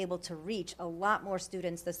will be able to reach a lot more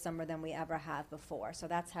students this summer than we ever have before. So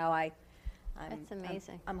that's how that's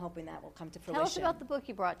amazing. I'm hoping that will come to fruition. Tell us about the book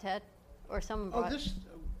you brought, Ted, or someone brought.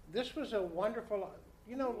 This was a wonderful.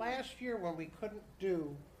 Last year when we couldn't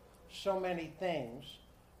do so many things,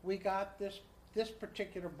 we got this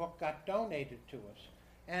particular book got donated to us,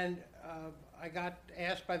 and I got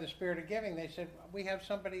asked by the Spirit of Giving. They said, we have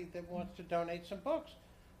somebody that wants to donate some books,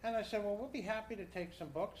 and I said, well, we'll be happy to take some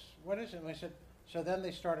books. What is it? And I said, so then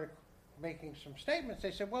they started making some statements.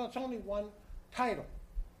 They said, well, it's only one title.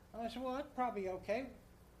 And I said, well, that's probably okay,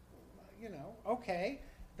 okay.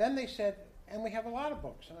 Then they said, and we have a lot of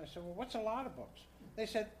books. And I said, well, what's a lot of books? They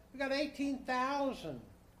said, we got 18,000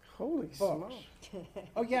 Holy books. smokes.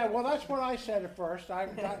 Oh yeah, well that's what I said at first. A saw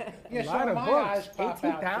lot of my books. eyes pop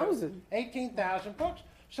out. 18,000. 18,000 books.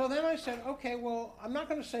 So then I said, okay, well I'm not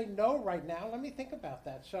going to say no right now. Let me think about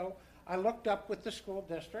that. So I looked up with the school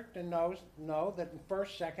district and know that in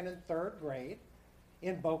first, second, and third grade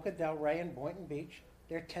in Boca del Rey and Boynton Beach,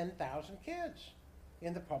 there are 10,000 kids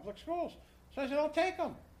in the public schools. So I said, I'll take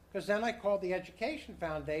them. Because then I called the Education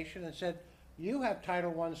Foundation and said, you have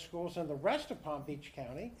Title I schools in the rest of Palm Beach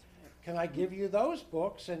County. Can I give you those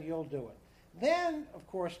books and you'll do it? Then, of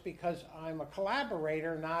course, because I'm a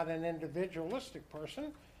collaborator, not an individualistic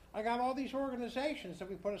person, I got all these organizations that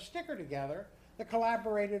we put a sticker together that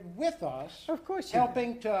collaborated with us, of course,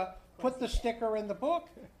 helping to put the sticker in the book,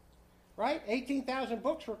 right? 18,000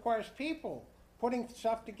 books requires people putting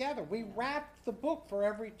stuff together. We wrapped the book for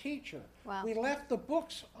every teacher. Wow. We left the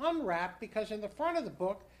books unwrapped because in the front of the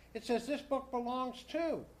book, it says this book belongs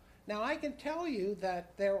to. Now, I can tell you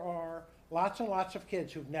that there are lots and lots of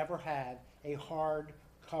kids who've never had a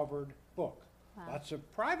hard-covered book. Wow. Lots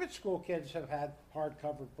of private school kids have had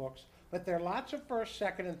hard-covered books, but there are lots of first,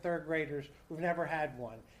 second, and third graders who've never had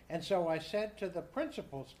one. And so I said to the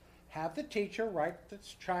principals, have the teacher write the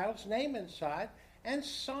child's name inside and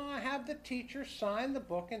have the teacher sign the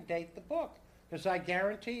book and date the book. Because I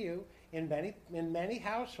guarantee you, in many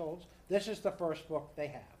households, this is the first book they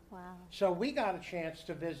have. Wow. So we got a chance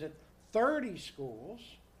to visit 30 schools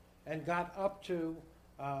and got up to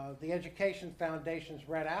the Education Foundation's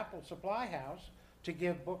Red Apple Supply House to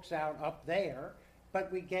give books out up there.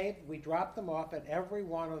 But we dropped them off at every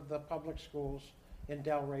one of the public schools in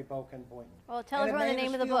Delray, Boca, and Boynton. Well, tell And everyone it the made name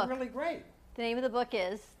us of the feel book. really great. The name of the book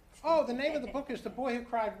is? Oh, the name of the book is The Boy Who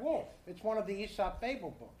Cried Wolf. It's one of the Aesop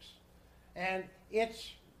Fable books. And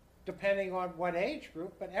it's, depending on what age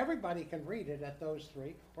group, but everybody can read it at those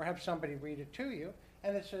three, or have somebody read it to you.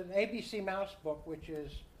 And it's an ABC Mouse book, which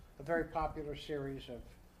is a very popular series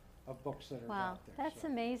of books that are Wow, out there. that's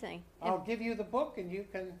amazing. I'll give you the book, and you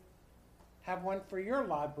can have one for your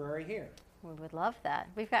library here. We would love that.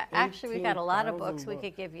 We've got a lot of books we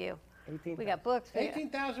could give you. We got books.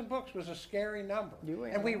 18,000 books was a scary number.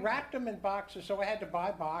 And we wrapped them in boxes, so I had to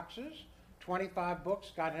buy boxes. 25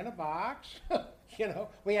 books got in a box.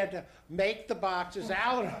 We had to make the boxes.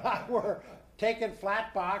 Al and I were taking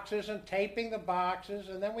flat boxes and taping the boxes,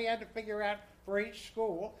 and then we had to figure out for each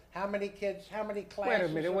school how many kids, how many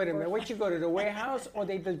classes. Wait a minute. Where'd you go to the warehouse, or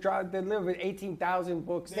they delivered 18,000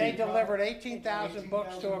 books? They delivered 18,000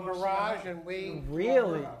 books to a garage, and we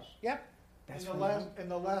really. Yep. And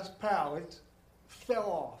the last pallet fell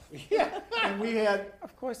off. Yeah. And we had,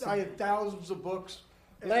 of course, I had thousands of books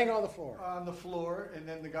laying on the floor. On the floor, and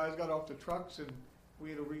then the guys got off the trucks, and we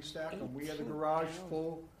had to restack them. We had a garage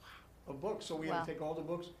full of books, so we had to take all the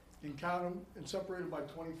books and count them and separate them by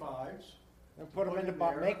 25s. And put them into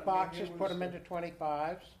make boxes, put them into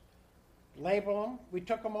 25s, label them. We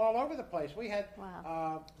took them all over the place. We had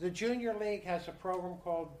the Junior League has a program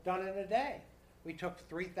called Done in a Day. We took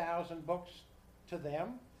 3,000 books to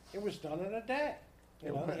them. It was done in a day. They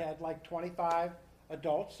had like 25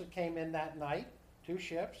 adults that came in that night, 2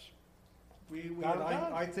 shifts. We had,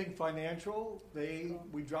 I think Financial,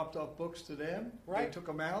 we dropped off books to them. Right. They took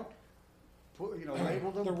them out,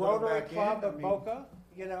 labeled them. The put them Rotary back Club in. of Boca,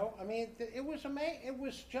 it was it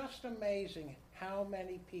was just amazing how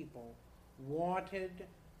many people wanted,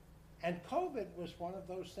 and COVID was one of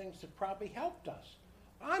those things that probably helped us.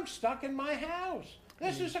 I'm stuck in my house.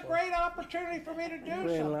 This is a great opportunity for me to do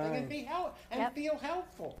something and feel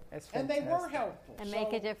helpful. And they were helpful. And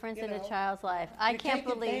make a difference in a child's life. I can't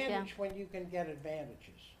believe you take advantage when you can get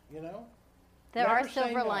advantages, There Never are say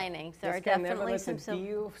silver no. linings. There This are guy never definitely lets some a silver.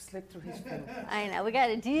 deal slip through his fingers. I know. We got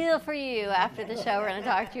a deal for you after the show. We're going to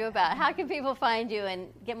talk to you about. How can people find you and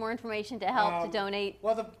get more information to help to donate?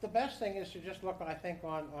 Well, the best thing is to just look, I think,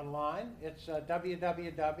 online. It's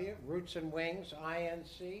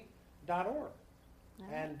www.rootsandwingsinc.org.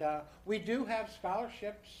 And we do have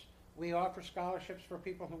scholarships. We offer scholarships for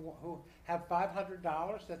people who have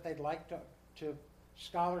 $500 that they'd like to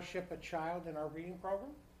scholarship a child in our reading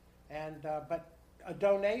program. And but a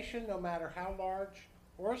donation, no matter how large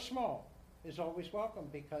or small, is always welcome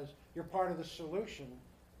because you're part of the solution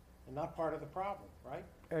and not part of the problem, right?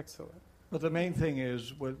 Excellent. But the main thing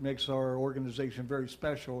is what makes our organization very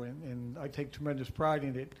special, and I take tremendous pride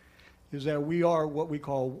in it, is that we are what we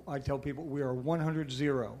call, I tell people, we are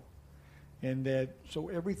 100-0. And that, so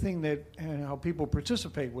everything that, and how people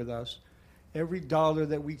participate with us, every dollar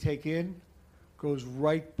that we take in goes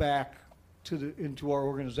right back into our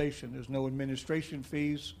organization. There's no administration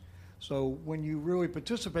fees. So when you really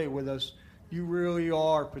participate with us, you really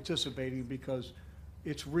are participating because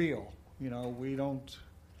it's real.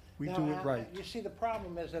 We We Now, do it Alan, right. You see, the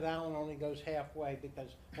problem is that Alan only goes halfway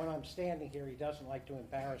because when I'm standing here, he doesn't like to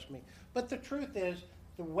embarrass me. But the truth is,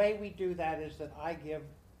 the way we do that is that I give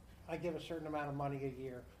a certain amount of money a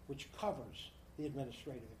year, which covers the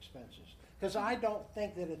administrative expenses. Because I don't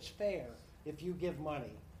think that it's fair if you give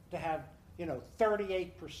money to have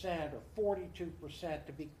 38% or 42%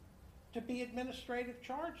 to be administrative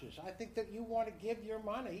charges. I think that you want to give your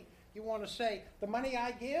money. You want to say the money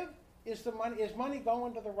I give is money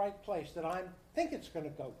going to the right place that I think it's going to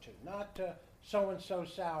go to, not to so-and-so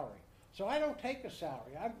salary. So I don't take a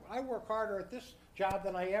salary. I work harder at this job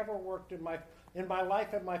than I ever worked in my life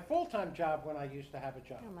at my full-time job when I used to have a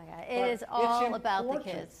job. Oh my God, it is all about the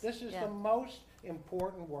kids. This is the most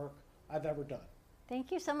important work I've ever done.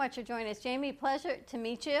 Thank you so much for joining us. Jamie, pleasure to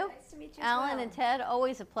meet you. Nice to meet you as Alan well. and Ted,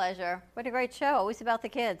 always a pleasure. What a great show, always about the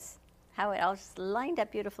kids. How it all just lined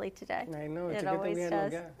up beautifully today. I know, it's It a good thing always we had no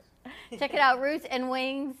does. gas. Check it out,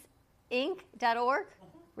 rootsandwingsinc.org,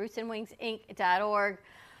 rootsandwingsinc.org.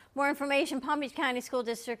 More information, Palm Beach County School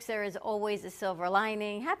Districts, there is always a silver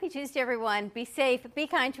lining. Happy Tuesday, everyone. Be safe, be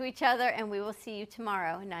kind to each other, and we will see you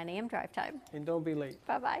tomorrow, 9 a.m. drive time. And don't be late.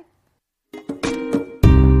 Bye-bye.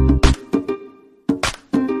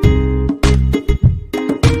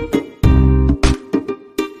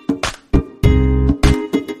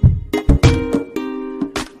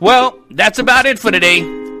 Well, that's about it for today.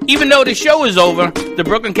 Even though the show is over, the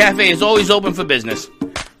Brooklyn Cafe is always open for business.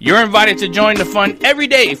 You're invited to join the fun every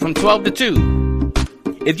day from 12 to 2.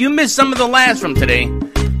 If you missed some of the laughs from today,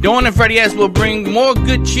 Dawn and Freddie S. will bring more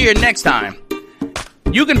good cheer next time.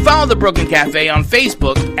 You can follow the Brooklyn Cafe on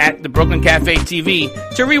Facebook at the Brooklyn Cafe TV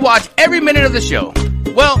to rewatch every minute of the show.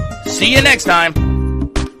 Well, see you next time.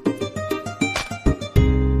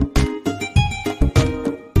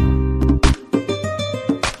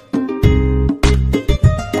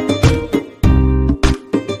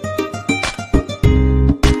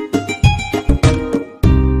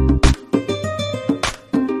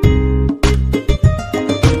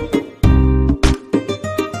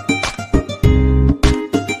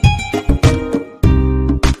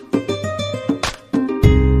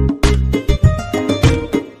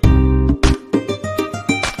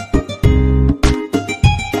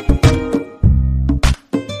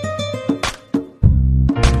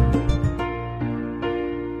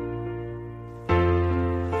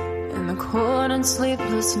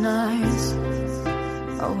 Sleepless nights,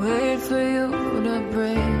 I wait for you to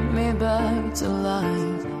bring me back to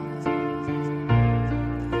life.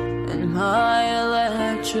 In my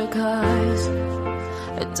electric eyes,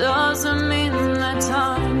 it doesn't mean that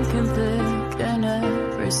time can pick in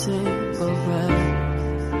every single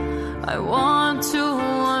breath. I want to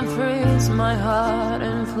unfreeze my heart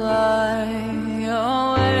and fly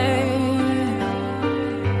away.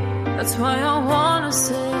 That's why I wanna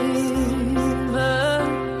say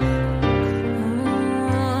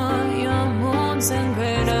and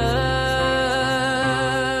craters.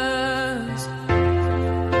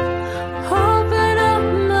 Open up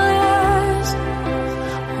my eyes,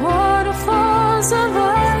 waterfalls of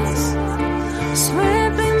ice,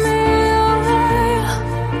 sweeping me away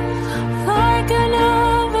like an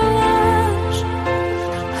avalanche.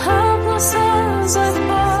 Helpless as I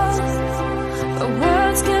fall, the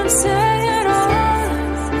words can't say it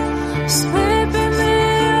all. Sweeping me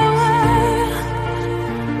away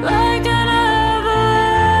like an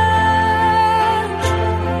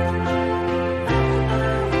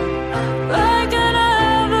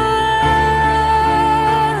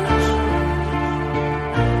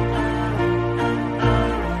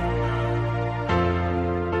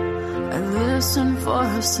for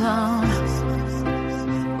a sound,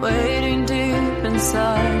 waiting deep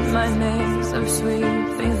inside my maze of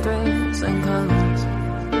sweeping threads and colors.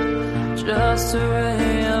 Just a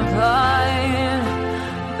ray of light,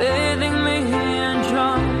 bathing me in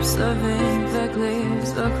drops of ink that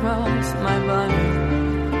gleams across my body.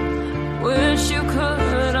 Wish you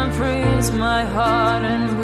could unfreeze my heart and